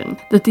suggestion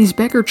that these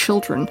beggar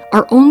children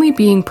are only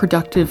being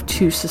productive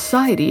to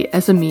society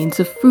as a means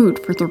of food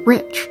for the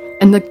rich,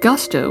 and the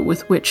gusto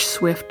with which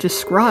Swift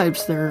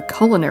describes their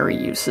culinary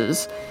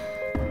uses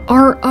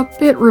are a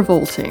bit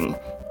revolting,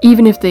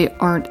 even if they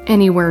aren't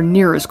anywhere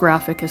near as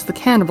graphic as the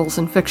cannibals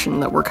in fiction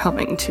that we're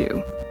coming to.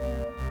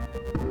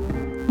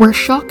 Where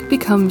shock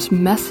becomes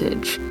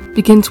message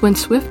begins when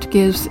Swift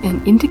gives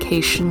an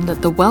indication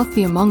that the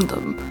wealthy among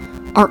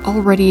them are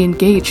already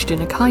engaged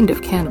in a kind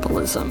of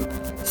cannibalism,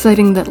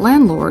 citing that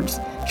landlords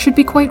should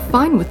be quite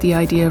fine with the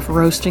idea of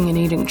roasting and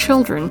eating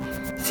children,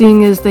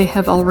 seeing as they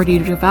have already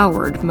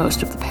devoured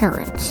most of the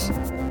parents.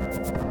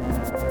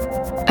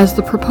 As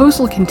the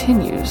proposal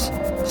continues,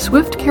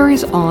 Swift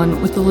carries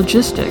on with the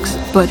logistics,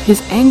 but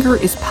his anger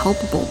is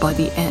palpable by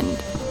the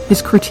end,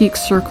 his critique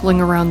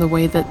circling around the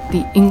way that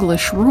the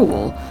English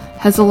rule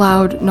has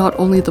allowed not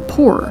only the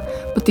poor,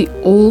 but the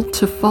old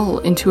to fall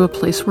into a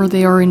place where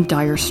they are in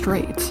dire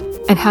straits,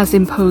 and has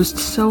imposed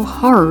so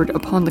hard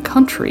upon the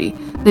country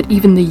that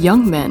even the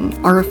young men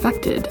are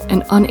affected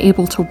and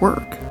unable to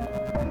work.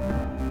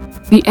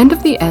 The end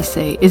of the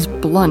essay is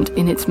blunt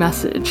in its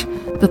message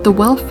that the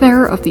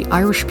welfare of the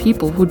Irish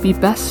people would be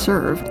best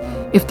served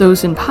if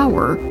those in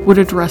power would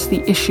address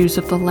the issues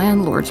of the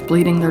landlords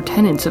bleeding their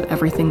tenants of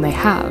everything they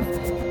have,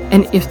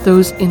 and if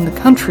those in the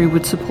country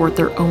would support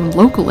their own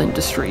local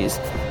industries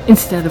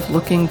instead of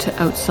looking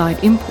to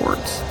outside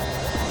imports.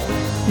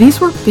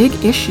 These were big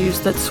issues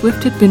that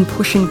Swift had been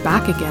pushing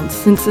back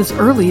against since as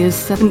early as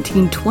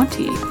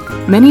 1720,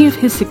 many of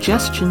his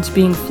suggestions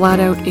being flat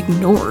out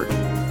ignored.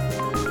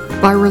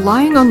 By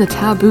relying on the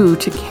taboo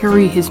to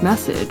carry his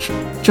message,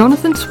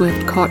 Jonathan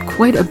Swift caught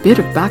quite a bit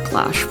of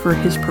backlash for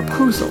his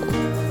proposal,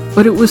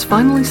 but it was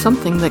finally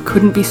something that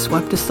couldn't be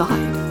swept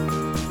aside.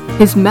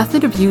 His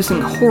method of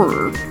using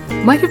horror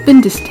might have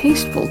been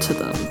distasteful to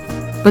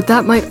them, but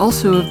that might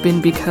also have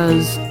been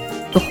because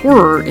the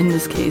horror in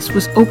this case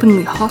was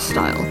openly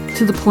hostile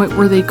to the point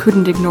where they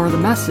couldn't ignore the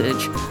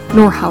message,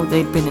 nor how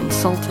they'd been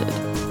insulted.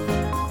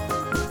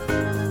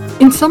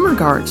 In some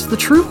regards, the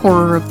true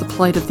horror of the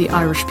plight of the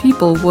Irish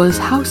people was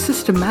how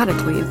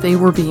systematically they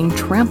were being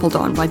trampled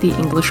on by the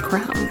English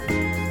crown.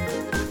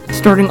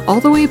 Starting all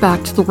the way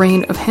back to the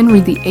reign of Henry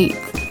VIII,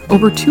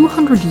 over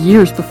 200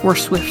 years before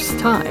Swift's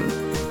time,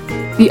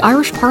 the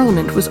Irish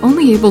Parliament was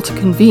only able to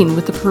convene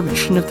with the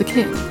permission of the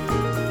king.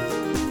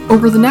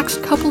 Over the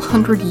next couple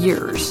hundred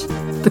years,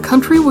 the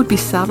country would be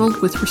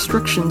saddled with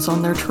restrictions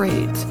on their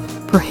trades,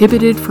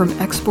 prohibited from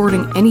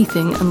exporting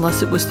anything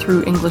unless it was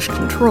through English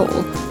control,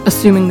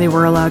 assuming they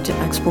were allowed to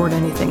export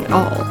anything at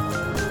all.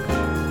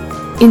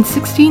 In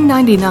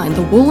 1699,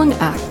 the Woolen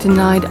Act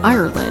denied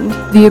Ireland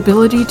the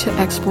ability to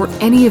export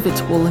any of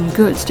its woolen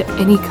goods to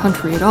any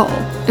country at all,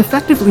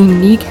 effectively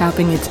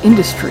kneecapping its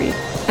industry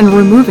and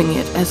removing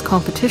it as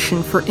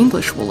competition for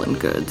English woolen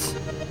goods.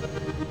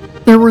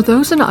 There were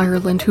those in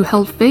Ireland who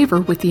held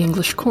favour with the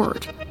English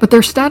court, but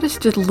their status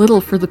did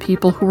little for the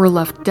people who were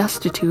left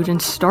destitute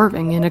and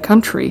starving in a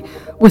country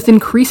with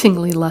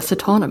increasingly less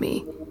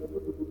autonomy.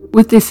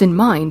 With this in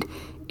mind,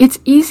 it's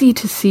easy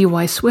to see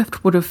why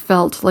Swift would have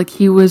felt like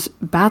he was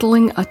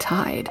battling a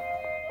tide.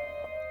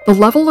 The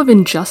level of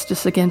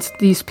injustice against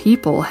these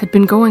people had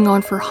been going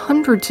on for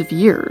hundreds of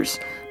years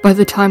by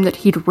the time that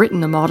he'd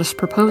written A Modest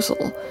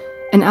Proposal,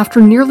 and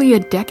after nearly a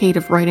decade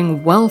of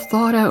writing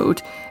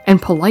well-thought-out and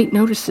polite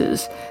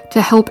notices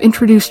to help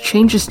introduce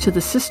changes to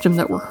the system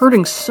that were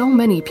hurting so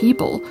many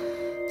people,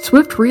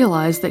 Swift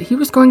realized that he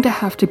was going to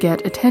have to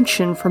get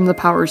attention from the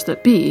powers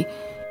that be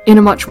in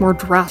a much more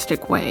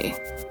drastic way.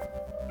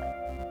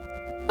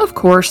 Of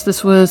course,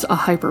 this was a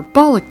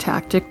hyperbolic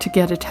tactic to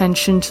get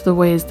attention to the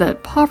ways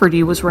that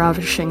poverty was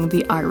ravishing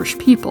the Irish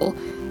people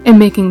and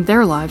making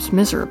their lives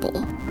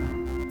miserable.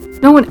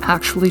 No one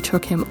actually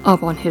took him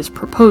up on his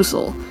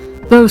proposal,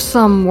 though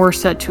some were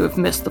said to have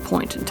missed the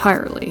point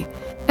entirely,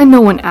 and no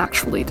one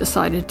actually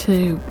decided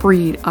to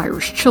breed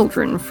Irish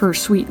children for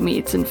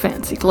sweetmeats and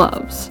fancy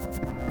gloves.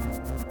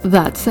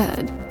 That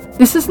said,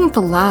 this isn't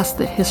the last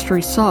that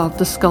history saw of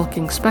the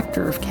skulking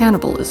specter of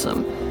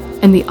cannibalism,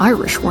 and the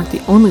Irish weren't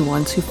the only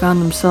ones who found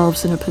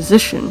themselves in a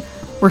position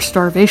where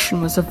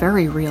starvation was a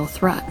very real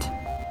threat.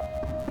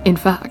 In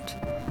fact,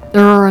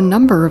 there are a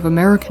number of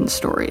American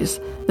stories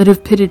that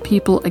have pitted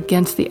people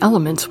against the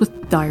elements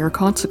with dire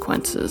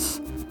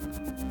consequences.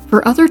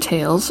 For other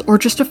tales, or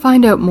just to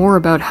find out more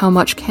about how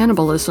much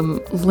cannibalism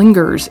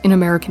lingers in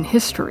American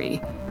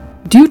history,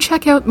 do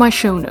check out my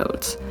show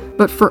notes,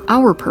 but for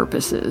our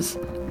purposes,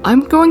 I'm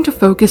going to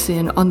focus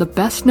in on the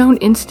best-known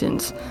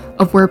instance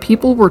of where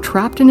people were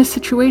trapped in a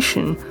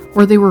situation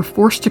where they were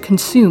forced to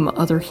consume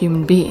other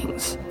human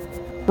beings.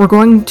 We're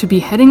going to be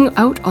heading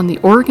out on the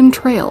Oregon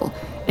Trail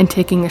and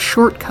taking a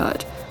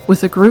shortcut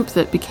with a group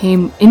that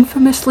became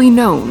infamously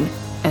known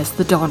as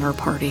the Donner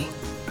Party.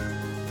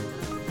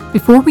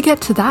 Before we get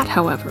to that,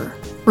 however,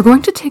 we're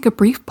going to take a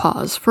brief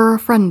pause for a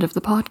friend of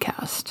the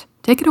podcast.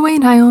 Take it away,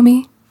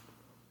 Naomi.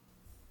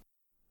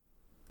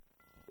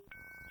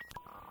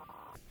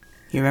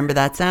 You remember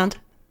that sound?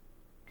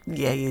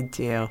 Yeah, you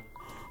do.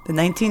 The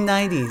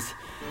 1990s.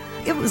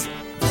 It was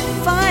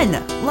fun.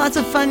 Lots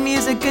of fun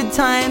music, good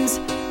times,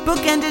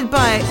 bookended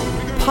by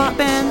pop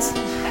bands.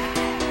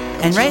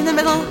 And right in the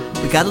middle,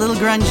 we got a little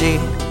grungy.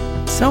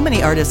 So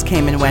many artists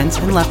came and went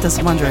and left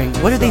us wondering,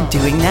 what are they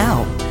doing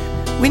now?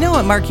 We know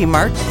what Marky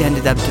Mark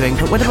ended up doing,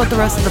 but what about the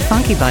rest of the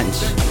funky bunch?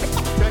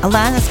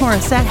 Alanis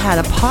Morissette had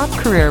a pop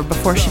career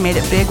before she made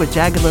it big with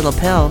Jagged Little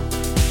Pill.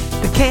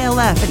 The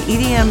KLF, an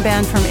EDM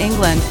band from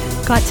England,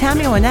 got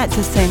Tammy Wynette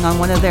to sing on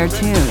one of their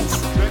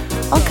tunes.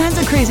 All kinds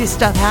of crazy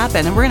stuff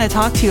happened, and we're going to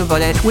talk to you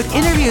about it with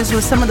interviews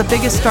with some of the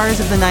biggest stars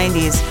of the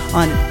 90s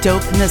on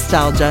Dope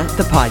Nostalgia,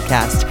 the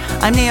podcast.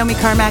 I'm Naomi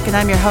Carmack, and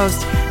I'm your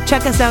host.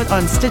 Check us out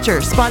on Stitcher,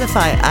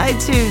 Spotify,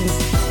 iTunes,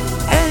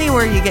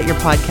 anywhere you get your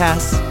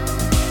podcasts.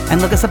 And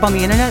look us up on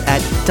the internet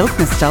at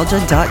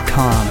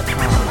dopenostalgia.com.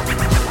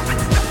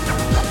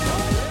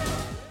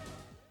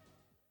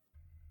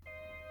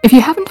 If you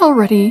haven't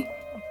already,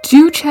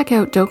 do check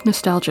out Dope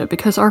Nostalgia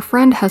because our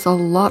friend has a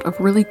lot of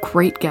really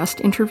great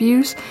guest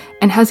interviews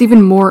and has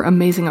even more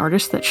amazing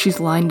artists that she's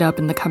lined up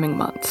in the coming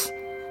months.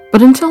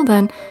 But until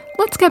then,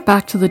 let's get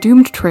back to the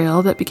doomed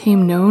trail that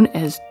became known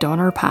as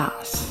Donner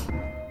Pass.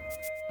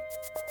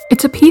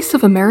 It's a piece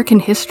of American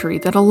history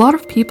that a lot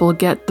of people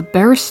get the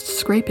barest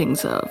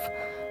scrapings of.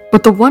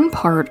 But the one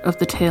part of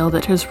the tale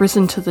that has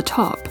risen to the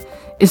top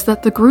is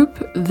that the group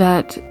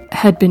that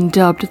had been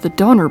dubbed the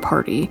Donner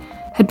Party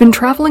had been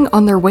traveling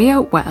on their way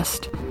out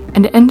west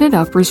and ended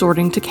up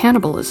resorting to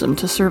cannibalism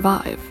to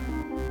survive.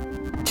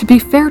 To be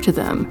fair to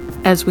them,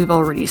 as we've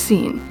already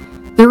seen,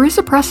 there is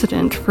a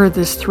precedent for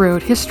this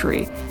throughout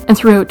history and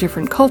throughout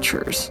different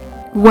cultures,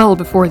 well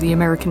before the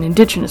American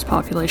indigenous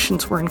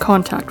populations were in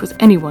contact with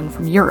anyone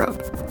from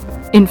Europe.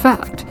 In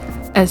fact,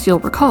 as you'll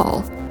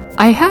recall,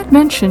 I had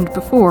mentioned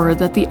before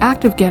that the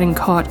act of getting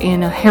caught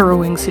in a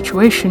harrowing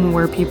situation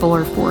where people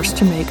are forced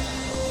to make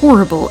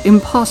horrible,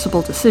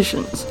 impossible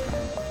decisions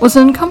was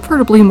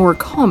uncomfortably more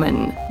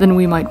common than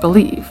we might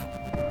believe.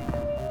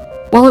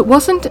 While it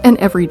wasn't an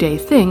everyday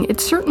thing,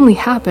 it certainly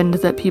happened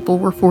that people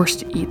were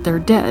forced to eat their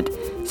dead,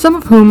 some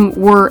of whom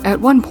were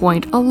at one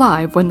point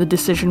alive when the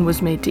decision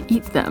was made to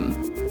eat them.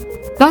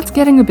 That's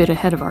getting a bit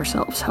ahead of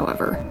ourselves,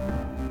 however.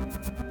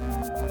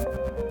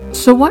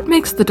 So what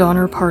makes the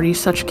Donner Party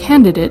such a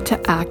candidate to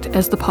act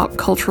as the pop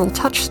cultural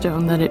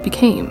touchstone that it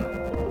became?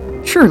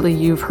 Surely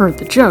you've heard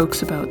the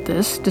jokes about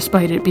this,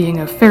 despite it being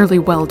a fairly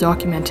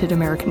well-documented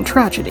American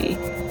tragedy.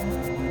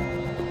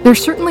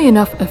 There's certainly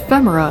enough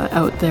ephemera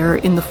out there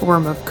in the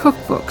form of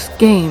cookbooks,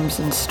 games,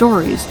 and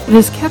stories that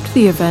has kept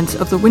the events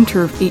of the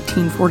winter of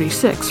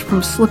 1846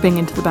 from slipping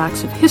into the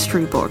backs of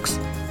history books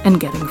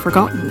and getting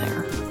forgotten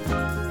there.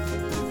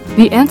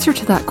 The answer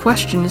to that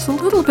question is a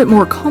little bit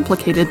more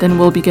complicated than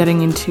we'll be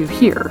getting into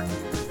here,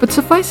 but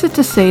suffice it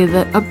to say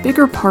that a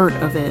bigger part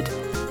of it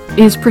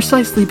is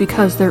precisely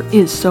because there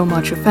is so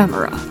much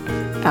ephemera.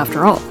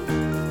 After all,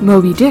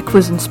 Moby Dick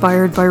was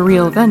inspired by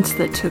real events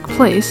that took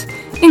place,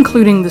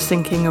 including the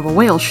sinking of a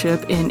whale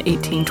ship in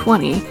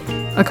 1820,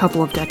 a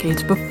couple of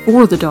decades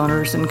before the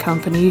Donners and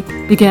Company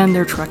began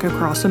their trek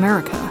across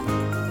America.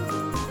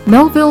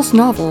 Melville's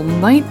novel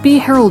might be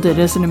heralded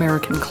as an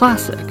American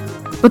classic,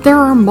 but there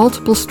are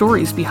multiple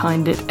stories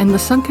behind it, and the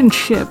sunken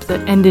ship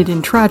that ended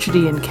in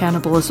tragedy and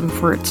cannibalism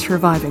for its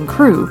surviving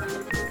crew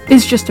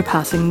is just a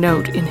passing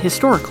note in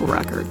historical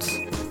records.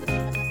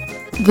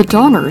 The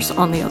Donners,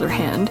 on the other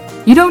hand,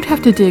 you don't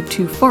have to dig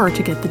too far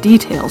to get the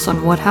details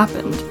on what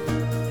happened.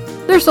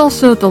 There's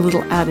also the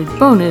little added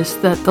bonus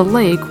that the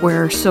lake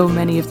where so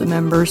many of the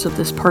members of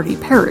this party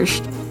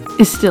perished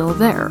is still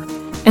there,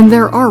 and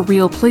there are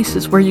real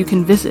places where you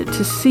can visit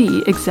to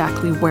see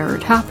exactly where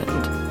it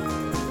happened.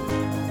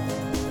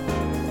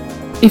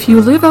 If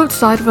you live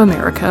outside of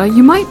America,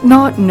 you might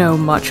not know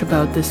much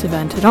about this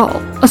event at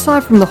all,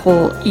 aside from the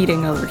whole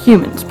eating other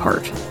humans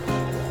part.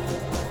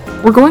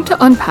 We're going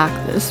to unpack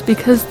this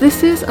because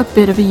this is a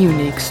bit of a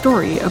unique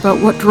story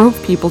about what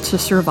drove people to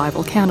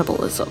survival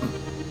cannibalism.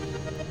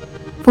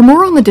 For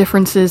more on the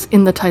differences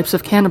in the types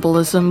of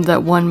cannibalism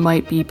that one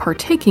might be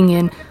partaking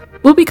in,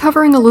 we'll be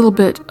covering a little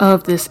bit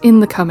of this in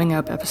the coming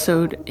up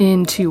episode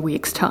in 2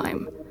 weeks'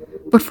 time.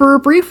 But for a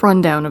brief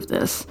rundown of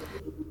this,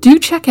 do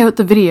check out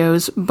the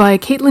videos by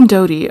Caitlin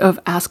Doty of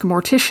Ask a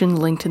Mortician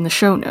linked in the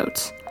show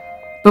notes.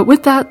 But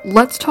with that,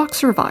 let's talk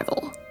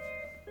survival.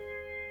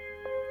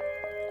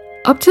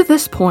 Up to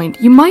this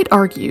point, you might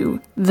argue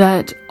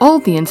that all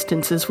the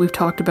instances we've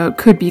talked about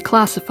could be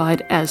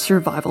classified as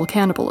survival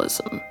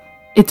cannibalism.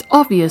 It's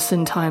obvious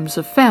in times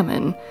of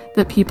famine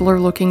that people are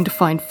looking to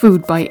find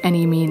food by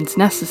any means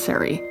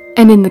necessary,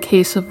 and in the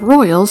case of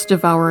royals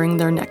devouring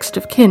their next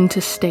of kin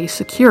to stay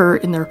secure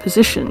in their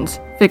positions,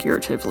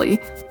 figuratively,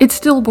 it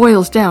still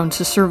boils down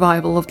to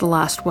survival of the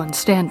last one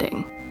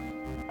standing.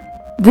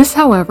 This,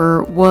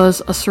 however,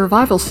 was a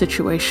survival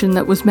situation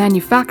that was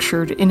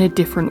manufactured in a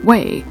different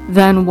way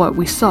than what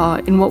we saw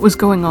in what was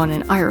going on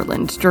in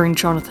Ireland during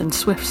Jonathan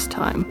Swift's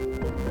time.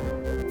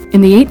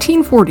 In the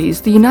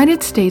 1840s, the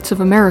United States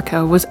of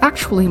America was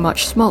actually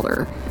much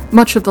smaller,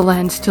 much of the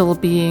land still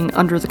being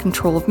under the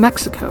control of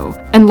Mexico,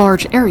 and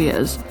large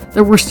areas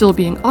that were still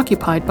being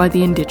occupied by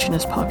the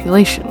indigenous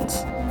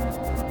populations.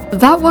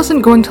 That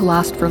wasn't going to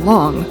last for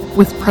long,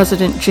 with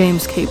President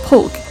James K.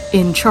 Polk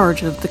in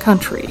charge of the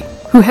country,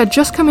 who had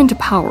just come into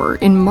power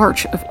in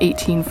March of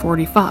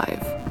 1845.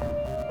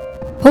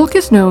 Polk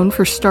is known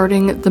for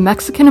starting the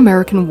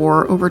Mexican-American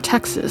War over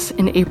Texas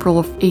in April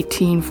of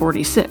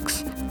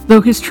 1846, though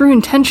his true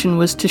intention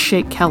was to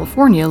shake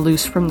California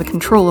loose from the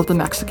control of the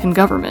Mexican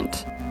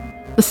government.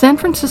 The San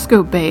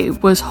Francisco Bay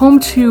was home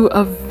to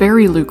a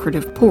very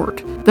lucrative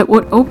port that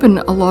would open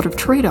a lot of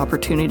trade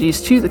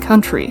opportunities to the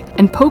country,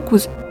 and Polk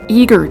was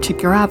eager to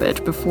grab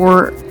it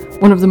before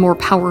one of the more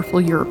powerful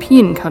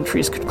European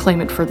countries could claim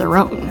it for their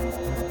own.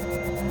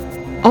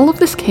 All of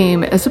this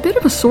came as a bit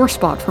of a sore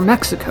spot for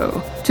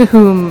Mexico, to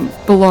whom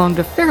belonged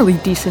a fairly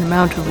decent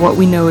amount of what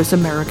we know as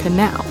America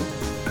now.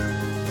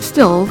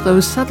 Still,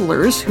 those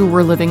settlers who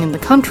were living in the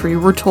country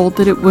were told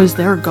that it was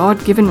their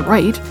God-given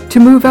right to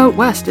move out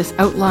west as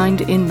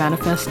outlined in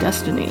Manifest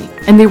Destiny,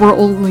 and they were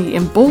only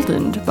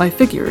emboldened by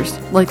figures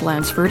like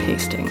Lansford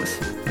Hastings.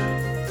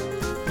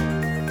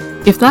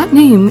 If that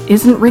name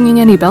isn't ringing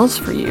any bells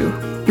for you,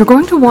 you're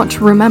going to want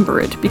to remember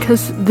it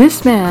because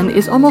this man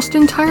is almost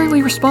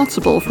entirely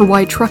responsible for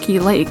why Truckee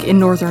Lake in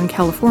Northern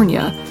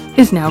California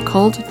is now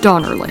called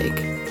Donner Lake.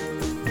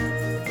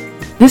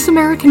 This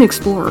American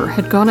explorer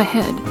had gone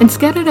ahead and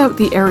scouted out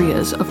the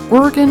areas of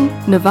Oregon,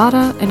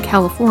 Nevada, and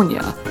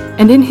California,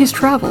 and in his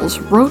travels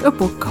wrote a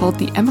book called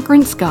The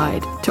Emigrant's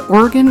Guide to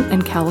Oregon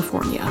and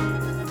California.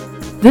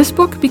 This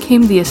book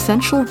became the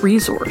essential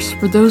resource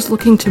for those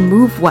looking to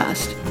move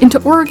west,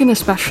 into Oregon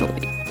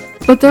especially,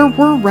 but there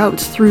were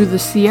routes through the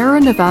Sierra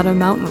Nevada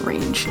mountain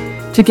range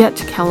to get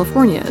to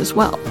California as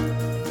well.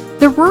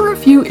 There were a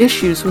few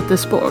issues with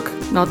this book,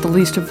 not the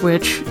least of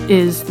which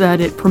is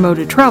that it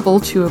promoted travel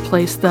to a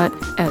place that,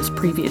 as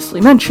previously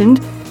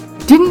mentioned,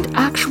 didn't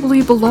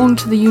actually belong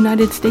to the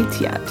United States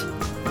yet.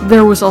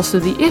 There was also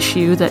the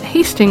issue that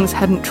Hastings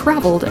hadn't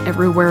traveled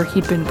everywhere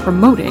he'd been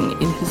promoting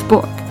in his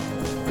book,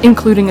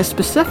 including a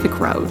specific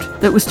route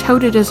that was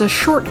touted as a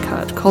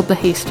shortcut called the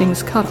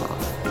Hastings Cutoff.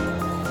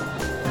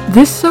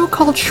 This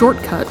so-called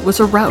shortcut was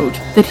a route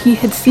that he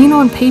had seen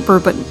on paper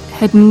but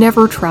had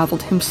never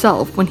traveled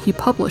himself when he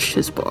published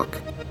his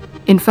book.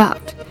 In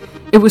fact,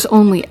 it was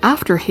only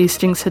after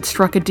Hastings had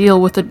struck a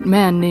deal with a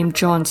man named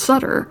John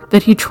Sutter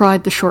that he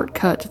tried the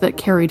shortcut that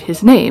carried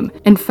his name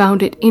and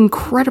found it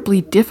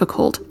incredibly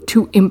difficult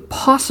to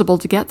impossible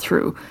to get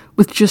through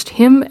with just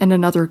him and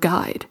another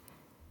guide.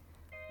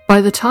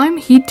 By the time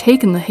he'd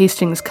taken the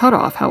Hastings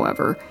Cutoff,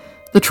 however,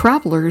 the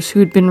travelers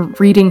who'd been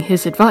reading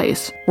his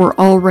advice were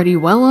already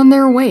well on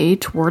their way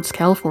towards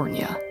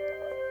California.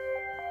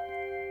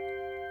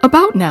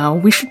 About now,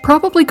 we should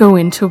probably go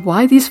into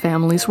why these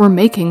families were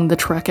making the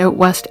trek out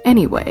west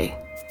anyway.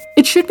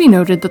 It should be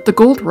noted that the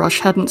gold rush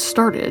hadn't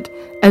started,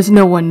 as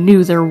no one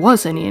knew there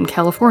was any in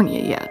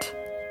California yet.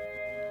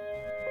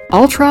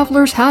 All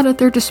travelers had at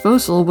their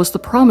disposal was the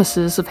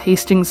promises of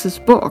Hastings's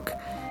book,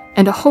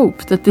 and a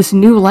hope that this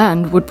new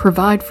land would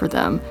provide for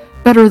them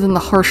better than the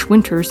harsh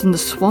winters and the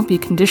swampy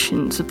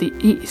conditions of the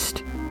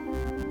East.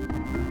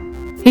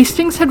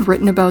 Hastings had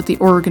written about the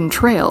Oregon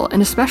Trail,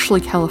 and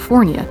especially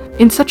California,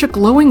 in such a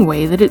glowing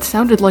way that it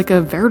sounded like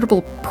a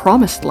veritable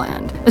promised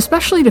land,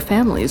 especially to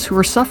families who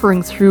were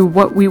suffering through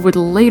what we would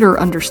later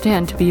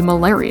understand to be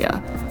malaria,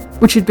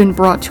 which had been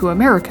brought to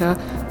America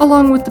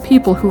along with the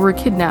people who were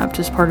kidnapped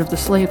as part of the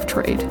slave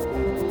trade.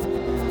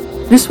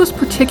 This was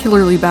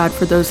particularly bad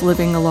for those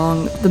living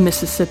along the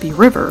Mississippi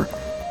River,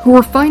 who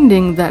were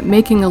finding that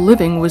making a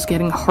living was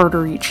getting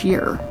harder each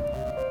year.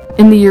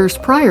 In the years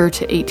prior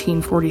to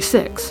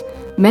 1846,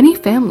 many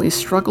families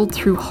struggled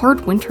through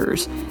hard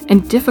winters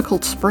and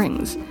difficult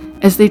springs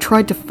as they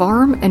tried to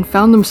farm and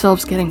found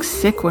themselves getting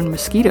sick when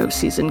mosquito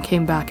season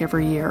came back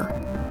every year.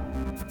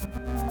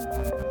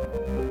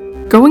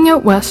 Going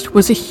out west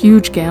was a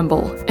huge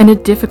gamble and a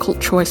difficult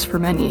choice for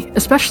many,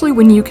 especially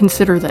when you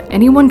consider that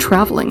anyone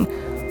traveling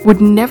would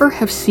never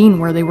have seen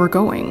where they were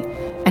going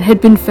and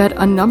had been fed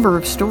a number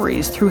of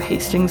stories through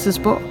Hastings's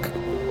book.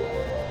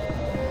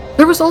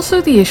 There was also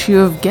the issue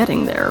of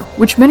getting there,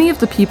 which many of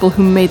the people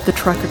who made the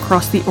trek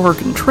across the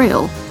Oregon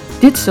Trail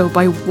did so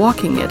by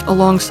walking it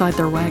alongside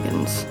their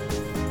wagons.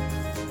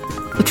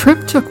 The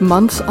trip took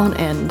months on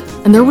end,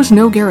 and there was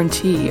no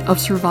guarantee of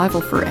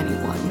survival for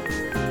anyone.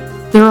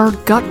 There are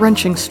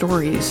gut-wrenching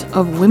stories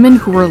of women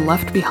who were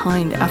left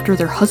behind after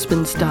their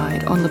husbands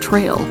died on the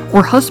trail,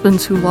 or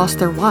husbands who lost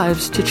their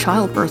wives to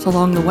childbirth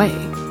along the way.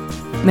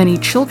 Many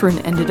children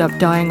ended up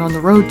dying on the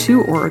road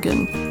to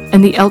Oregon,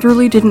 and the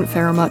elderly didn't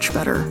fare much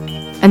better.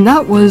 And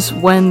that was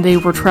when they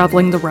were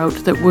traveling the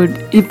route that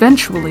would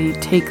eventually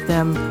take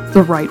them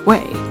the right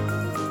way.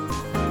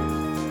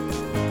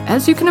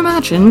 as you can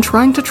imagine,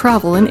 trying to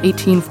travel in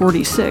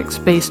 1846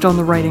 based on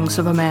the writings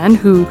of a man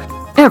who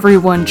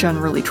everyone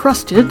generally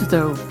trusted,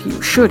 though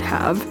few should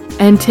have,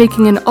 and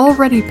taking an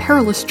already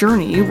perilous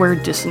journey where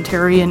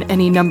dysentery and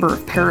any number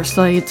of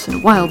parasites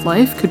and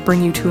wildlife could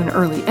bring you to an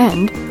early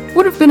end,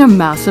 would have been a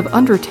massive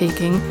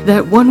undertaking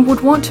that one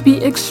would want to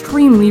be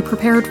extremely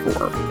prepared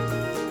for.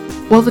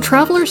 While the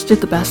travelers did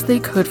the best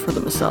they could for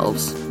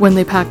themselves when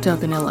they packed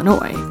up in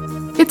Illinois,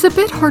 it's a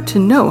bit hard to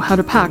know how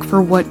to pack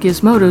for what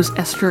Gizmodo's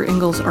Esther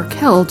Ingalls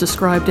Arkell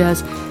described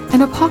as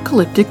an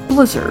apocalyptic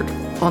blizzard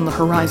on the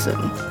horizon.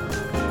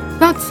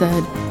 That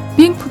said,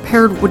 being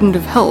prepared wouldn't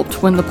have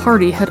helped when the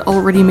party had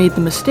already made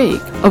the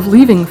mistake of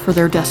leaving for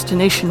their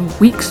destination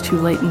weeks too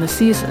late in the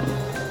season.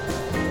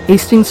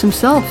 Hastings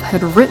himself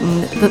had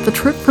written that the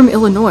trip from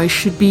Illinois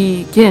should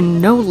begin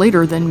no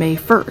later than May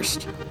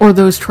 1st, or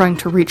those trying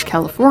to reach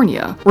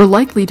California were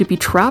likely to be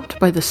trapped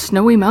by the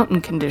snowy mountain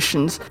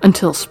conditions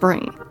until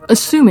spring,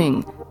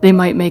 assuming they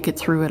might make it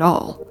through it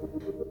all.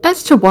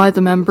 As to why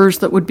the members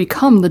that would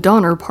become the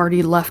Donner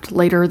Party left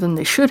later than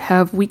they should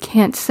have, we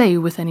can't say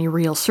with any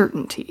real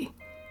certainty.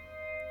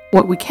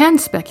 What we can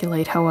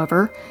speculate,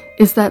 however,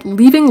 is that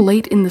leaving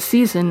late in the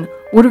season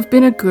would have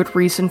been a good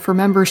reason for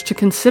members to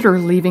consider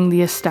leaving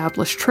the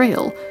established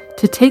trail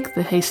to take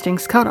the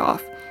Hastings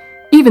Cutoff,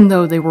 even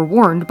though they were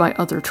warned by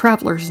other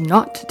travelers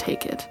not to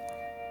take it.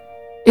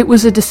 It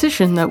was a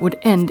decision that would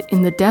end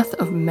in the death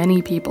of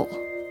many people.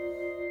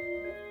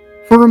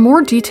 For a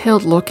more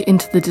detailed look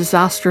into the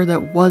disaster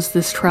that was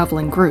this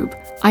traveling group,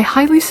 I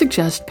highly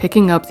suggest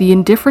picking up The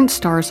Indifferent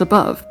Stars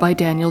Above by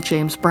Daniel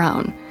James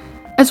Brown,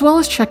 as well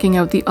as checking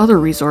out the other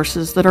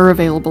resources that are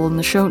available in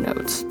the show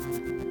notes.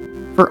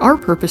 For our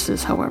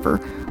purposes, however,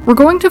 we're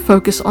going to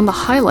focus on the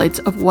highlights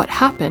of what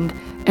happened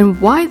and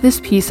why this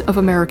piece of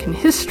American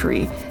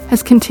history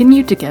has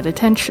continued to get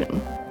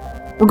attention.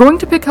 We're going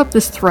to pick up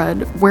this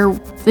thread where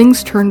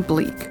things turn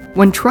bleak,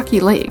 when Truckee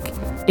Lake,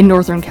 in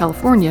Northern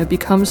California,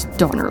 becomes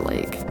Donner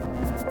Lake.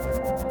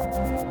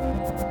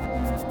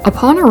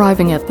 Upon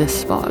arriving at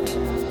this spot,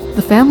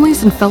 the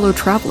families and fellow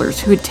travelers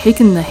who had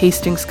taken the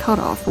Hastings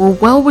Cutoff were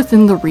well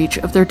within the reach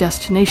of their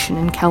destination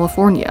in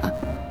California.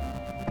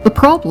 The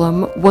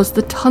problem was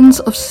the tons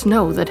of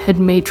snow that had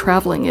made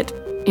traveling it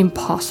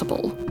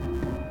impossible.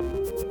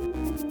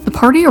 The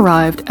party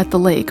arrived at the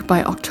lake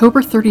by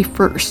October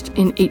 31st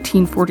in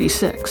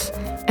 1846,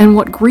 and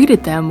what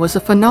greeted them was a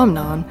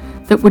phenomenon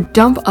that would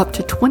dump up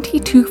to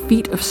 22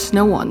 feet of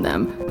snow on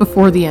them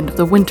before the end of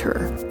the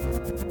winter.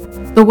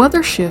 The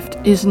weather shift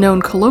is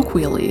known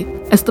colloquially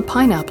as the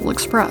Pineapple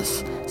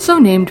Express, so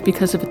named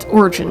because of its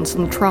origins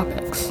in the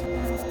tropics.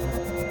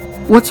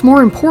 What's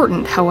more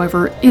important,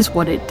 however, is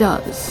what it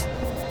does.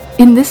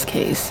 In this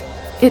case,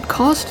 it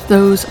caused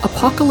those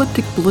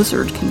apocalyptic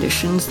blizzard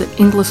conditions that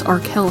Ingalls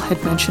Arkell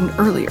had mentioned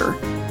earlier,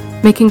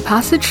 making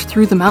passage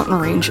through the mountain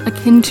range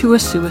akin to a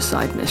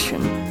suicide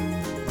mission.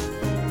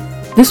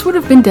 This would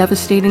have been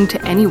devastating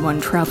to anyone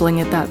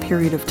traveling at that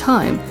period of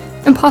time,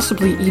 and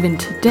possibly even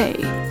today.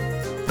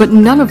 But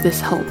none of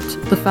this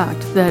helped the fact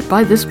that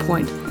by this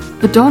point,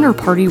 the Donner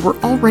Party were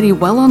already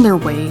well on their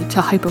way to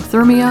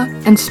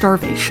hypothermia and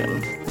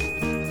starvation.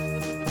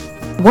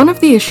 One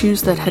of the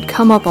issues that had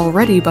come up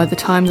already by the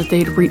time that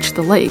they'd reached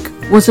the lake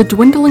was a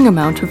dwindling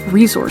amount of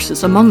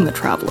resources among the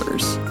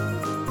travelers.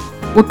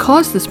 What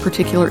caused this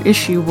particular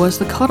issue was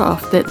the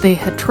cutoff that they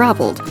had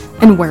traveled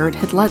and where it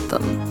had led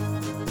them.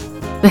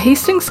 The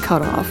Hastings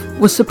Cutoff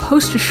was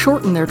supposed to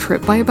shorten their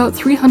trip by about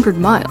 300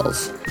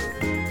 miles,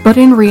 but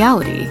in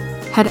reality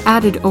had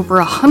added over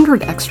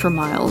 100 extra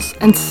miles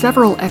and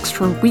several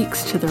extra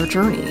weeks to their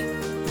journey.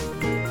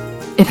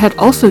 It had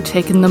also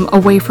taken them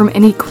away from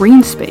any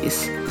green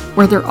space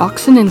where their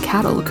oxen and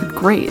cattle could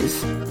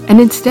graze, and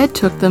instead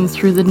took them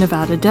through the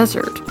Nevada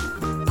desert,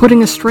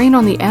 putting a strain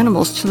on the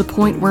animals to the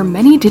point where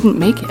many didn't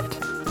make it.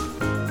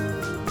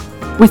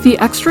 With the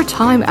extra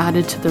time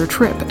added to their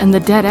trip and the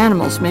dead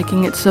animals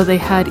making it so they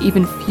had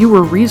even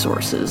fewer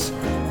resources,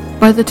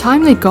 by the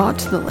time they got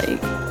to the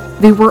lake,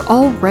 they were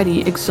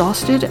already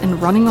exhausted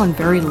and running on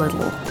very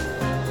little.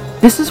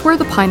 This is where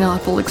the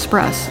Pineapple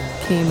Express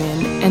came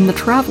in, and the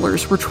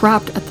travelers were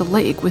trapped at the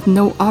lake with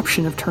no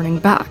option of turning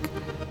back,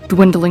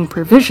 dwindling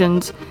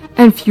provisions,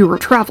 and fewer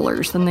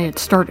travelers than they had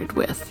started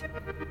with.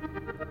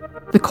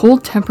 The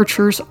cold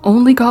temperatures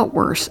only got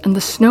worse, and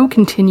the snow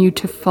continued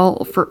to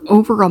fall for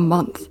over a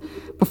month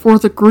before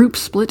the group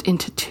split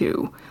into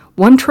two,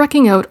 one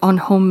trekking out on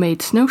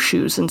homemade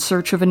snowshoes in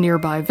search of a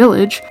nearby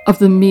village of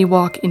the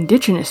Miwok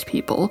indigenous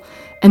people,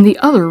 and the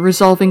other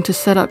resolving to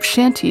set up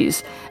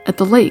shanties at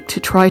the lake to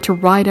try to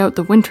ride out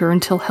the winter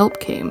until help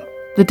came.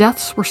 The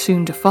deaths were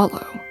soon to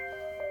follow.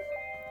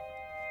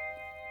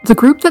 The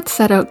group that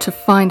set out to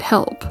find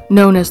help,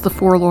 known as the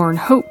Forlorn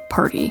Hope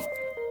Party,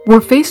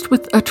 were faced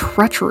with a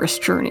treacherous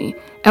journey,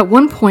 at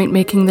one point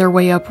making their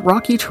way up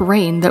rocky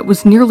terrain that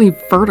was nearly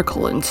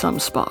vertical in some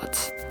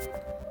spots.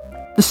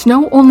 The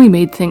snow only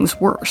made things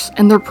worse,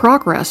 and their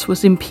progress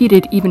was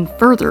impeded even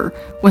further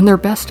when their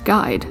best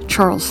guide,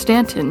 Charles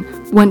Stanton,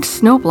 went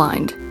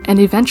snowblind and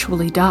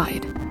eventually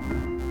died.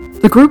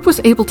 The group was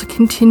able to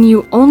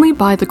continue only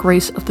by the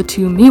grace of the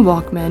two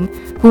Miwok men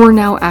who were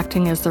now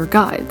acting as their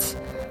guides.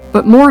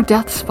 But more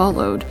deaths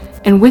followed,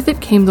 and with it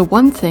came the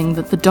one thing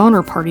that the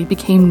Donner Party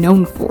became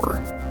known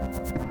for.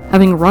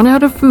 Having run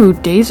out of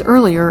food days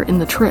earlier in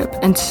the trip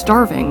and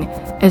starving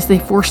as they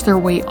forced their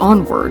way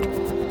onward,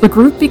 the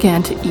group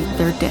began to eat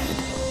their dead.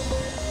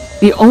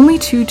 The only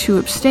two to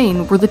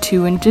abstain were the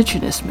two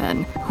indigenous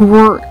men, who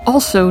were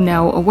also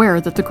now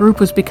aware that the group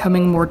was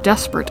becoming more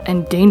desperate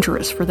and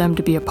dangerous for them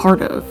to be a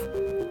part of.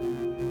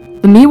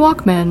 The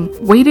Miwok men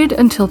waited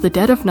until the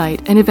dead of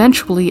night and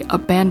eventually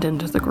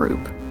abandoned the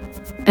group.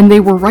 And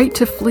they were right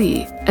to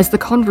flee, as the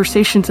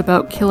conversations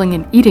about killing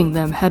and eating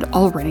them had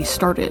already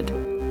started.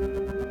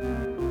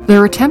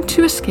 Their attempt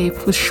to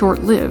escape was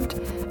short-lived,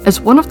 as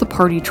one of the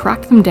party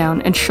tracked them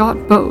down and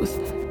shot both,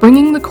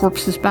 bringing the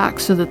corpses back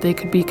so that they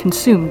could be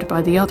consumed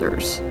by the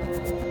others.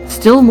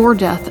 Still more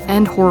death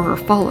and horror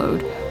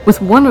followed,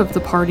 with one of the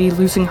party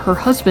losing her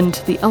husband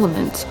to the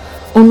elements,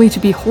 only to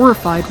be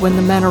horrified when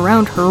the men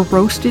around her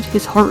roasted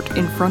his heart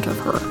in front of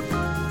her.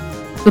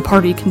 The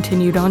party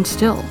continued on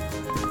still,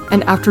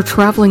 and after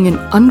traveling an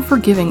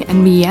unforgiving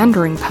and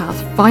meandering path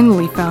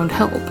finally found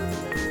help.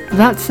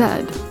 That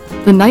said,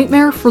 the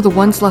nightmare for the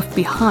ones left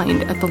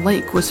behind at the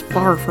lake was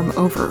far from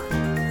over.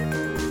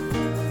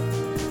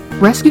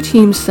 Rescue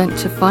teams sent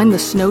to find the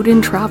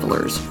snowed-in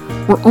travelers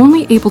were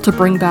only able to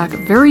bring back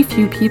very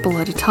few people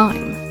at a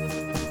time.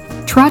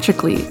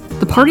 Tragically,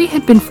 the party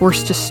had been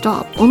forced to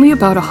stop only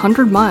about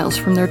 100 miles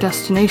from their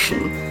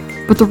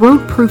destination, but the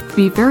road proved to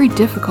be very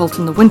difficult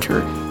in the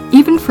winter,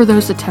 even for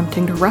those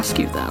attempting to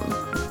rescue them.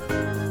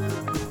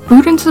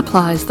 Food and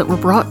supplies that were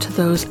brought to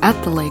those at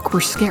the lake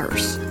were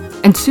scarce,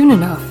 and soon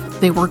enough,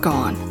 they were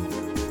gone.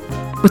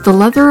 With the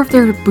leather of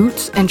their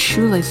boots and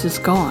shoelaces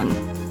gone,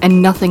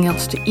 and nothing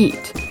else to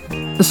eat,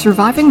 the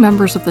surviving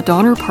members of the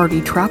Donner Party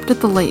trapped at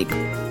the lake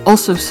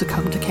also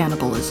succumbed to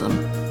cannibalism.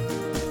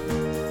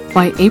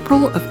 By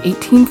April of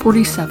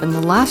 1847,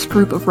 the last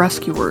group of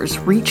rescuers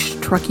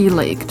reached Truckee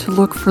Lake to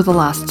look for the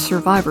last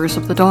survivors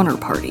of the Donner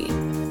Party.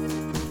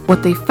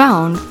 What they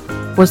found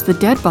was the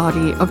dead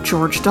body of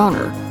George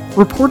Donner,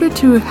 reported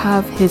to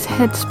have his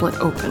head split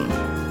open.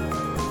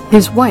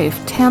 His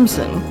wife,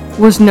 Tamsin,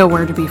 was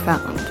nowhere to be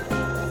found.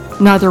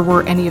 Neither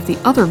were any of the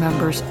other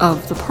members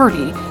of the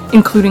party,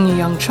 including a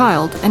young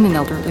child and an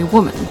elderly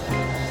woman.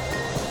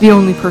 The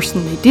only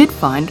person they did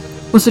find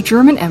was a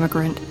German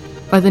immigrant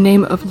by the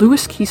name of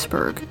Louis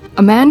Keseberg,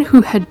 a man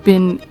who had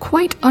been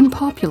quite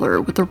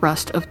unpopular with the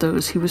rest of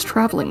those he was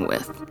traveling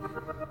with.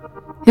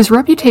 His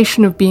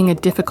reputation of being a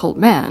difficult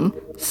man,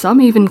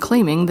 some even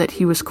claiming that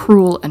he was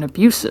cruel and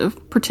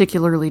abusive,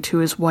 particularly to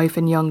his wife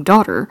and young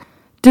daughter,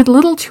 did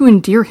little to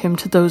endear him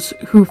to those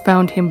who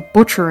found him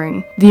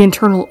butchering the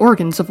internal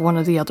organs of one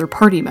of the other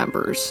party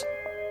members.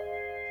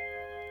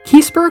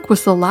 Keseberg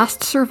was the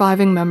last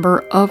surviving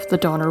member of the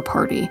Donner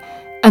Party,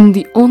 and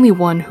the only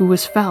one who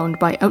was found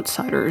by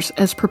outsiders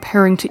as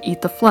preparing to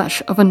eat the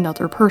flesh of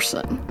another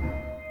person.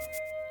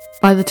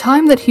 By the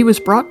time that he was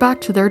brought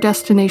back to their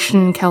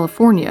destination in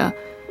California,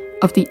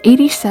 of the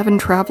 87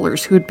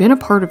 travelers who had been a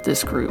part of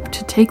this group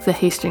to take the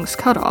Hastings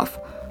cutoff,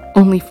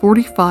 only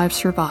 45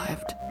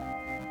 survived.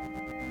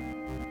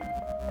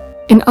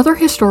 In other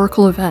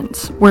historical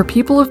events, where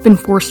people have been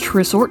forced to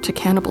resort to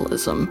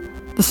cannibalism,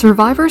 the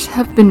survivors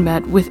have been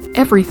met with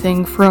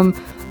everything from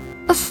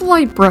a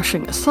slight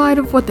brushing aside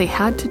of what they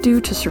had to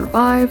do to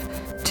survive,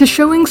 to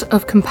showings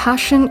of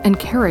compassion and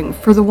caring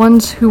for the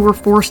ones who were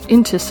forced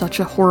into such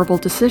a horrible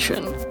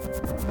decision.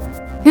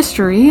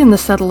 History and the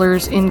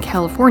settlers in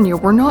California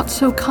were not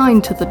so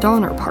kind to the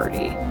Donner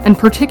Party, and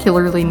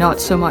particularly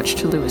not so much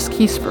to Louis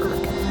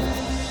Keseberg.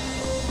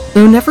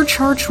 Though never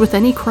charged with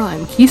any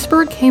crime,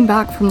 Keseberg came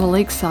back from the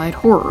lakeside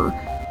horror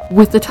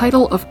with the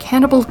title of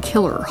Cannibal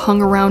Killer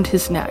hung around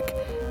his neck,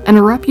 and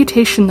a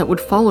reputation that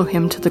would follow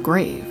him to the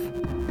grave.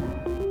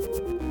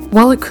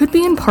 While it could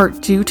be in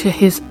part due to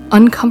his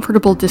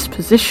uncomfortable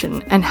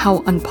disposition and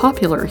how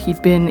unpopular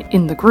he'd been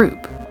in the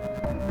group,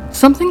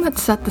 something that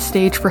set the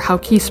stage for how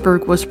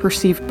Keseberg was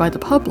perceived by the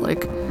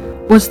public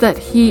was that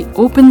he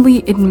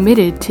openly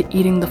admitted to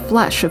eating the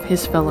flesh of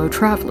his fellow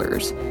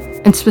travelers,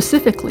 and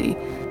specifically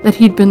that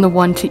he'd been the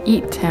one to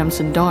eat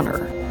Tamsin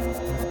Donner.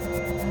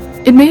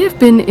 It may have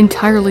been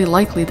entirely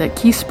likely that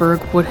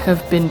Keseberg would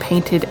have been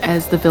painted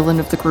as the villain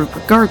of the group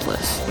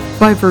regardless,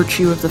 by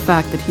virtue of the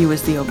fact that he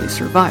was the only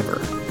survivor.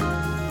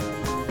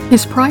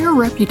 His prior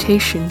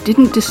reputation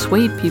didn't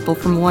dissuade people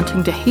from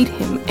wanting to hate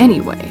him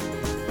anyway,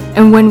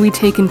 and when we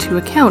take into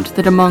account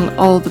that among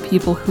all the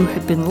people who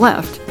had been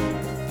left,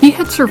 he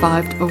had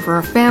survived over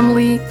a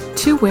family,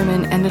 2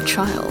 women, and a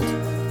child.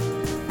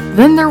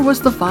 Then there was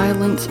the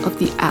violence of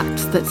the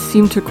acts that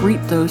seemed to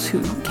greet those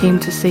who came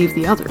to save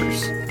the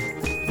others.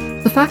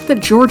 The fact that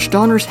George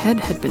Donner's head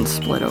had been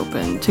split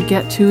open to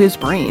get to his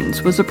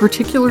brains was a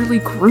particularly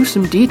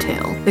gruesome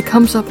detail that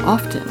comes up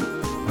often.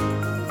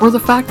 Or the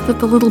fact that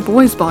the little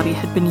boy's body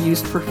had been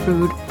used for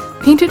food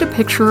painted a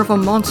picture of a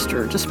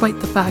monster despite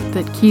the fact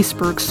that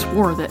Keseberg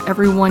swore that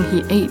everyone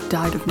he ate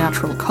died of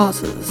natural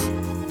causes.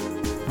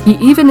 He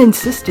even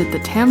insisted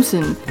that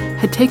Tamsin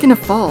had taken a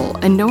fall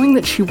and, knowing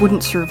that she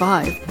wouldn't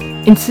survive,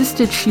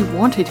 insisted she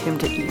wanted him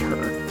to eat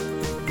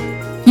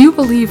her. Hugh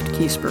believed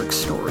Keseberg's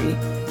story,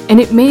 and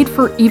it made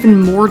for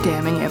even more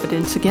damning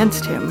evidence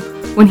against him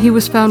when he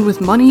was found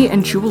with money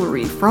and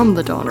jewelry from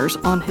the Donners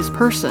on his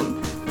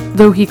person,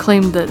 though he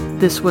claimed that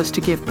this was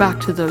to give back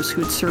to those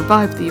who'd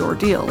survived the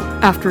ordeal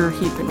after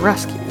he'd been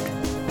rescued.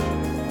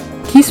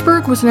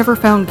 Keseberg was never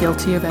found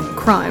guilty of any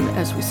crime,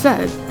 as we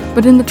said,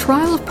 but in the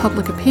trial of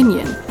public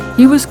opinion,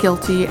 he was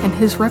guilty and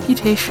his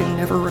reputation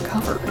never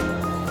recovered.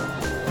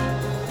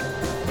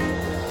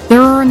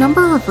 There are a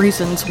number of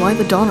reasons why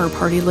the Donner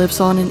Party lives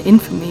on in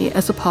infamy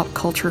as a pop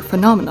culture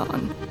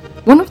phenomenon.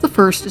 One of the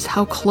first is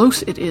how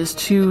close it is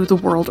to the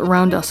world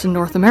around us in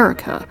North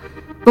America,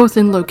 both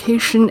in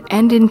location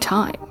and in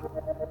time.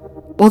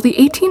 While the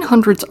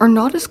 1800s are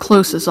not as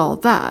close as all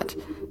that,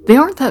 they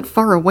aren't that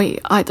far away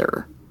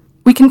either.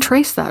 We can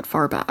trace that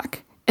far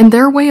back, and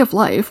their way of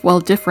life, while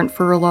different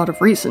for a lot of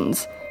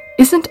reasons,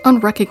 isn't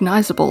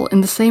unrecognizable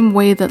in the same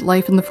way that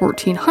life in the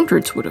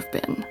 1400s would have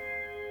been.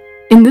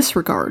 In this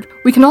regard,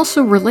 we can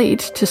also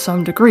relate, to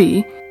some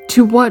degree,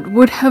 to what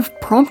would have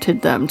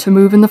prompted them to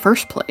move in the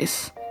first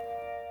place.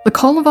 The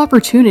call of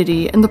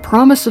opportunity and the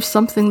promise of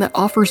something that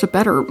offers a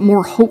better,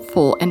 more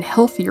hopeful, and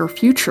healthier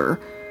future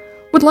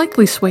would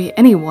likely sway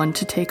anyone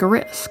to take a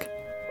risk.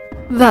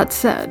 That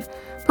said,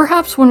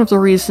 perhaps one of the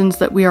reasons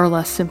that we are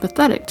less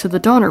sympathetic to the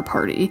Donner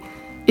Party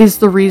is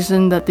the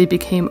reason that they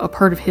became a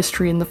part of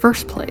history in the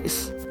first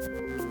place.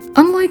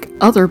 Unlike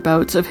other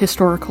bouts of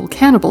historical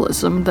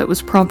cannibalism that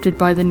was prompted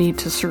by the need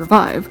to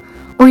survive,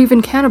 or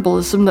even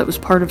cannibalism that was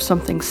part of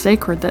something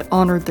sacred that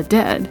honored the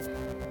dead,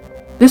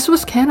 this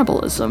was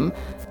cannibalism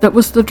that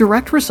was the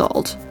direct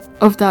result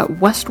of that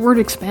westward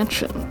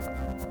expansion.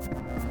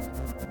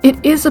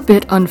 It is a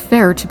bit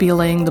unfair to be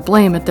laying the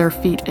blame at their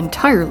feet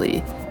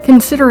entirely,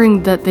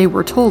 considering that they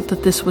were told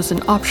that this was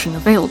an option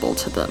available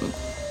to them,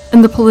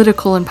 and the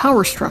political and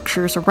power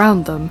structures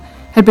around them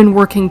had been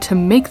working to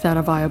make that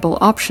a viable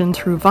option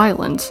through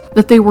violence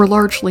that they were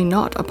largely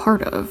not a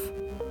part of.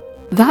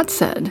 That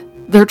said,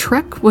 their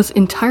trek was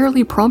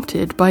entirely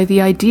prompted by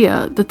the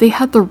idea that they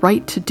had the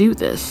right to do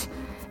this,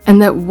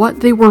 and that what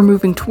they were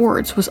moving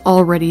towards was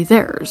already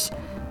theirs,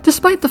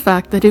 despite the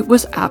fact that it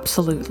was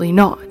absolutely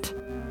not.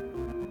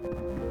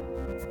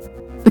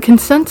 The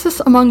consensus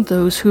among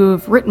those who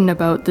have written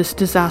about this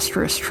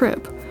disastrous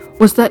trip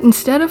was that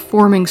instead of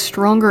forming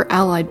stronger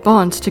allied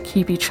bonds to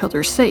keep each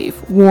other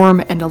safe,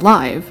 warm, and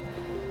alive,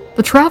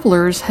 the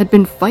travelers had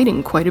been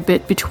fighting quite a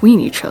bit between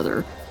each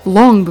other,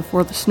 long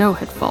before the snow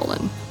had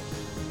fallen.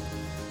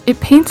 It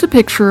paints a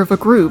picture of a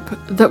group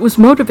that was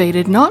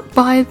motivated not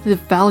by the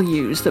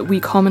values that we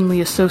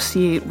commonly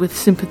associate with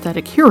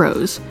sympathetic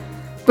heroes,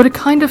 but a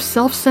kind of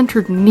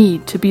self-centered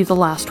need to be the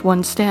last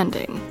one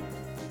standing.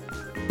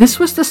 This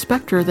was the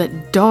specter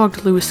that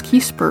dogged Louis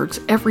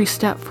Keseberg's every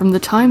step from the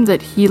time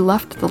that he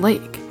left the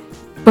lake,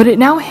 but it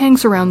now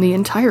hangs around the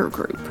entire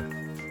group.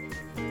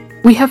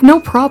 We have no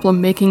problem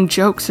making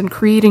jokes and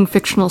creating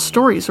fictional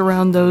stories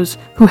around those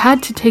who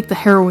had to take the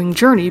harrowing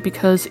journey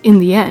because, in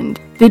the end,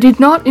 they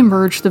did not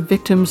emerge the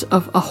victims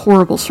of a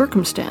horrible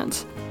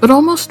circumstance, but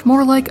almost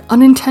more like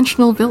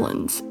unintentional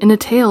villains in a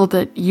tale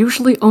that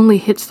usually only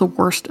hits the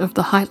worst of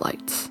the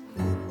highlights.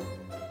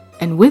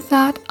 And with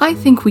that, I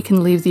think we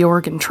can leave the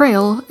Oregon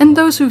Trail and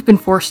those who've been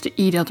forced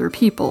to eat other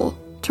people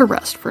to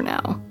rest for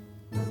now.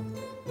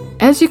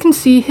 As you can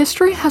see,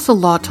 history has a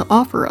lot to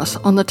offer us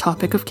on the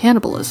topic of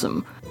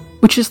cannibalism,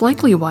 which is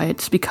likely why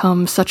it's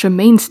become such a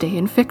mainstay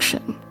in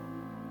fiction.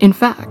 In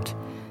fact,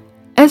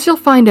 as you'll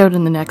find out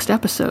in the next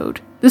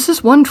episode, this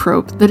is one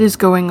trope that is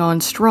going on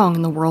strong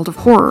in the world of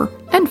horror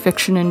and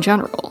fiction in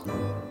general.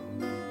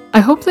 I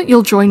hope that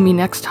you'll join me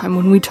next time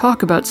when we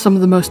talk about some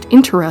of the most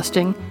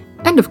interesting,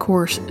 and of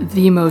course,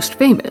 the most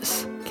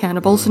famous,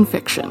 cannibals in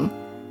fiction.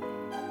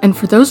 And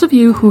for those of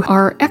you who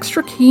are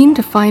extra keen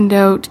to find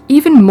out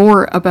even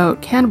more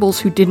about cannibals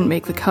who didn't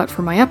make the cut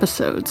for my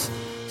episodes,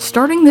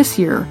 starting this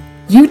year,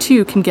 you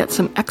too can get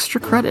some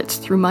extra credits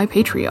through my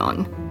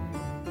Patreon.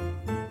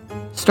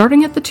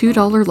 Starting at the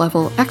 $2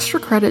 level, extra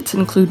credits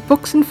include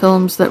books and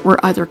films that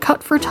were either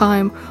cut for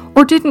time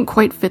or didn't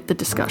quite fit the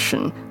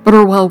discussion, but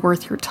are well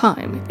worth your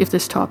time if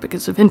this topic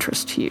is of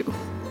interest to you.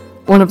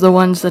 One of the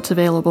ones that's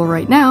available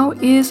right now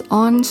is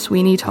on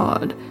Sweeney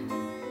Todd.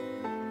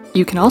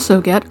 You can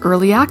also get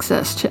early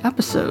access to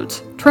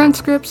episodes,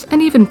 transcripts,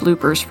 and even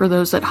bloopers for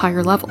those at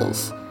higher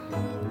levels.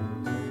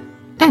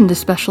 And a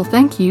special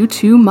thank you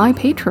to my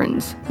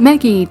patrons,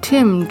 Maggie,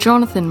 Tim,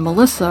 Jonathan,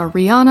 Melissa,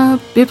 Rihanna,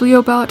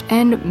 Bibliobot,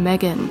 and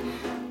Megan.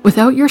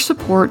 Without your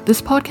support,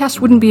 this podcast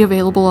wouldn't be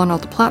available on all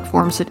the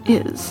platforms it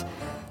is.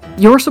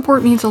 Your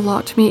support means a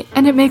lot to me,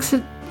 and it makes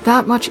it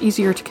that much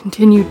easier to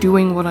continue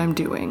doing what I'm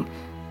doing.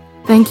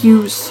 Thank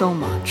you so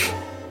much.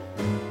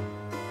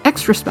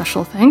 Extra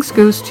special thanks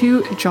goes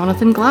to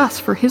Jonathan Glass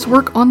for his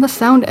work on the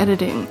sound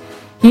editing.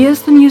 He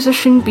is the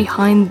musician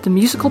behind the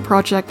musical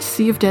project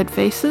Sea of Dead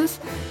Faces,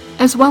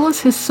 as well as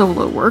his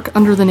solo work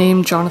under the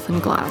name Jonathan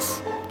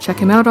Glass. Check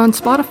him out on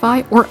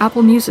Spotify or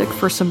Apple Music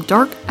for some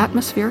dark,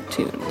 atmospheric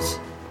tunes.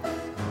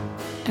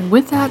 And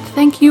with that,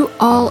 thank you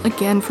all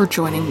again for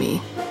joining me.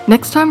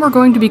 Next time we're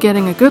going to be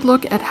getting a good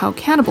look at how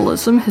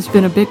cannibalism has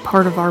been a big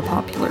part of our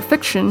popular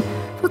fiction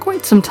for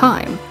quite some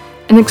time,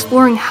 and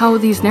exploring how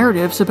these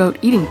narratives about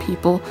eating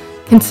people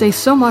can say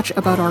so much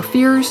about our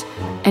fears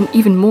and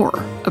even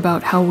more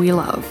about how we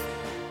love.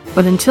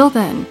 But until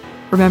then,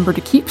 remember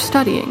to keep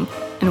studying,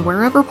 and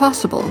wherever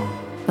possible,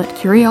 let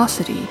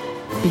curiosity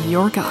be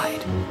your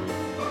guide.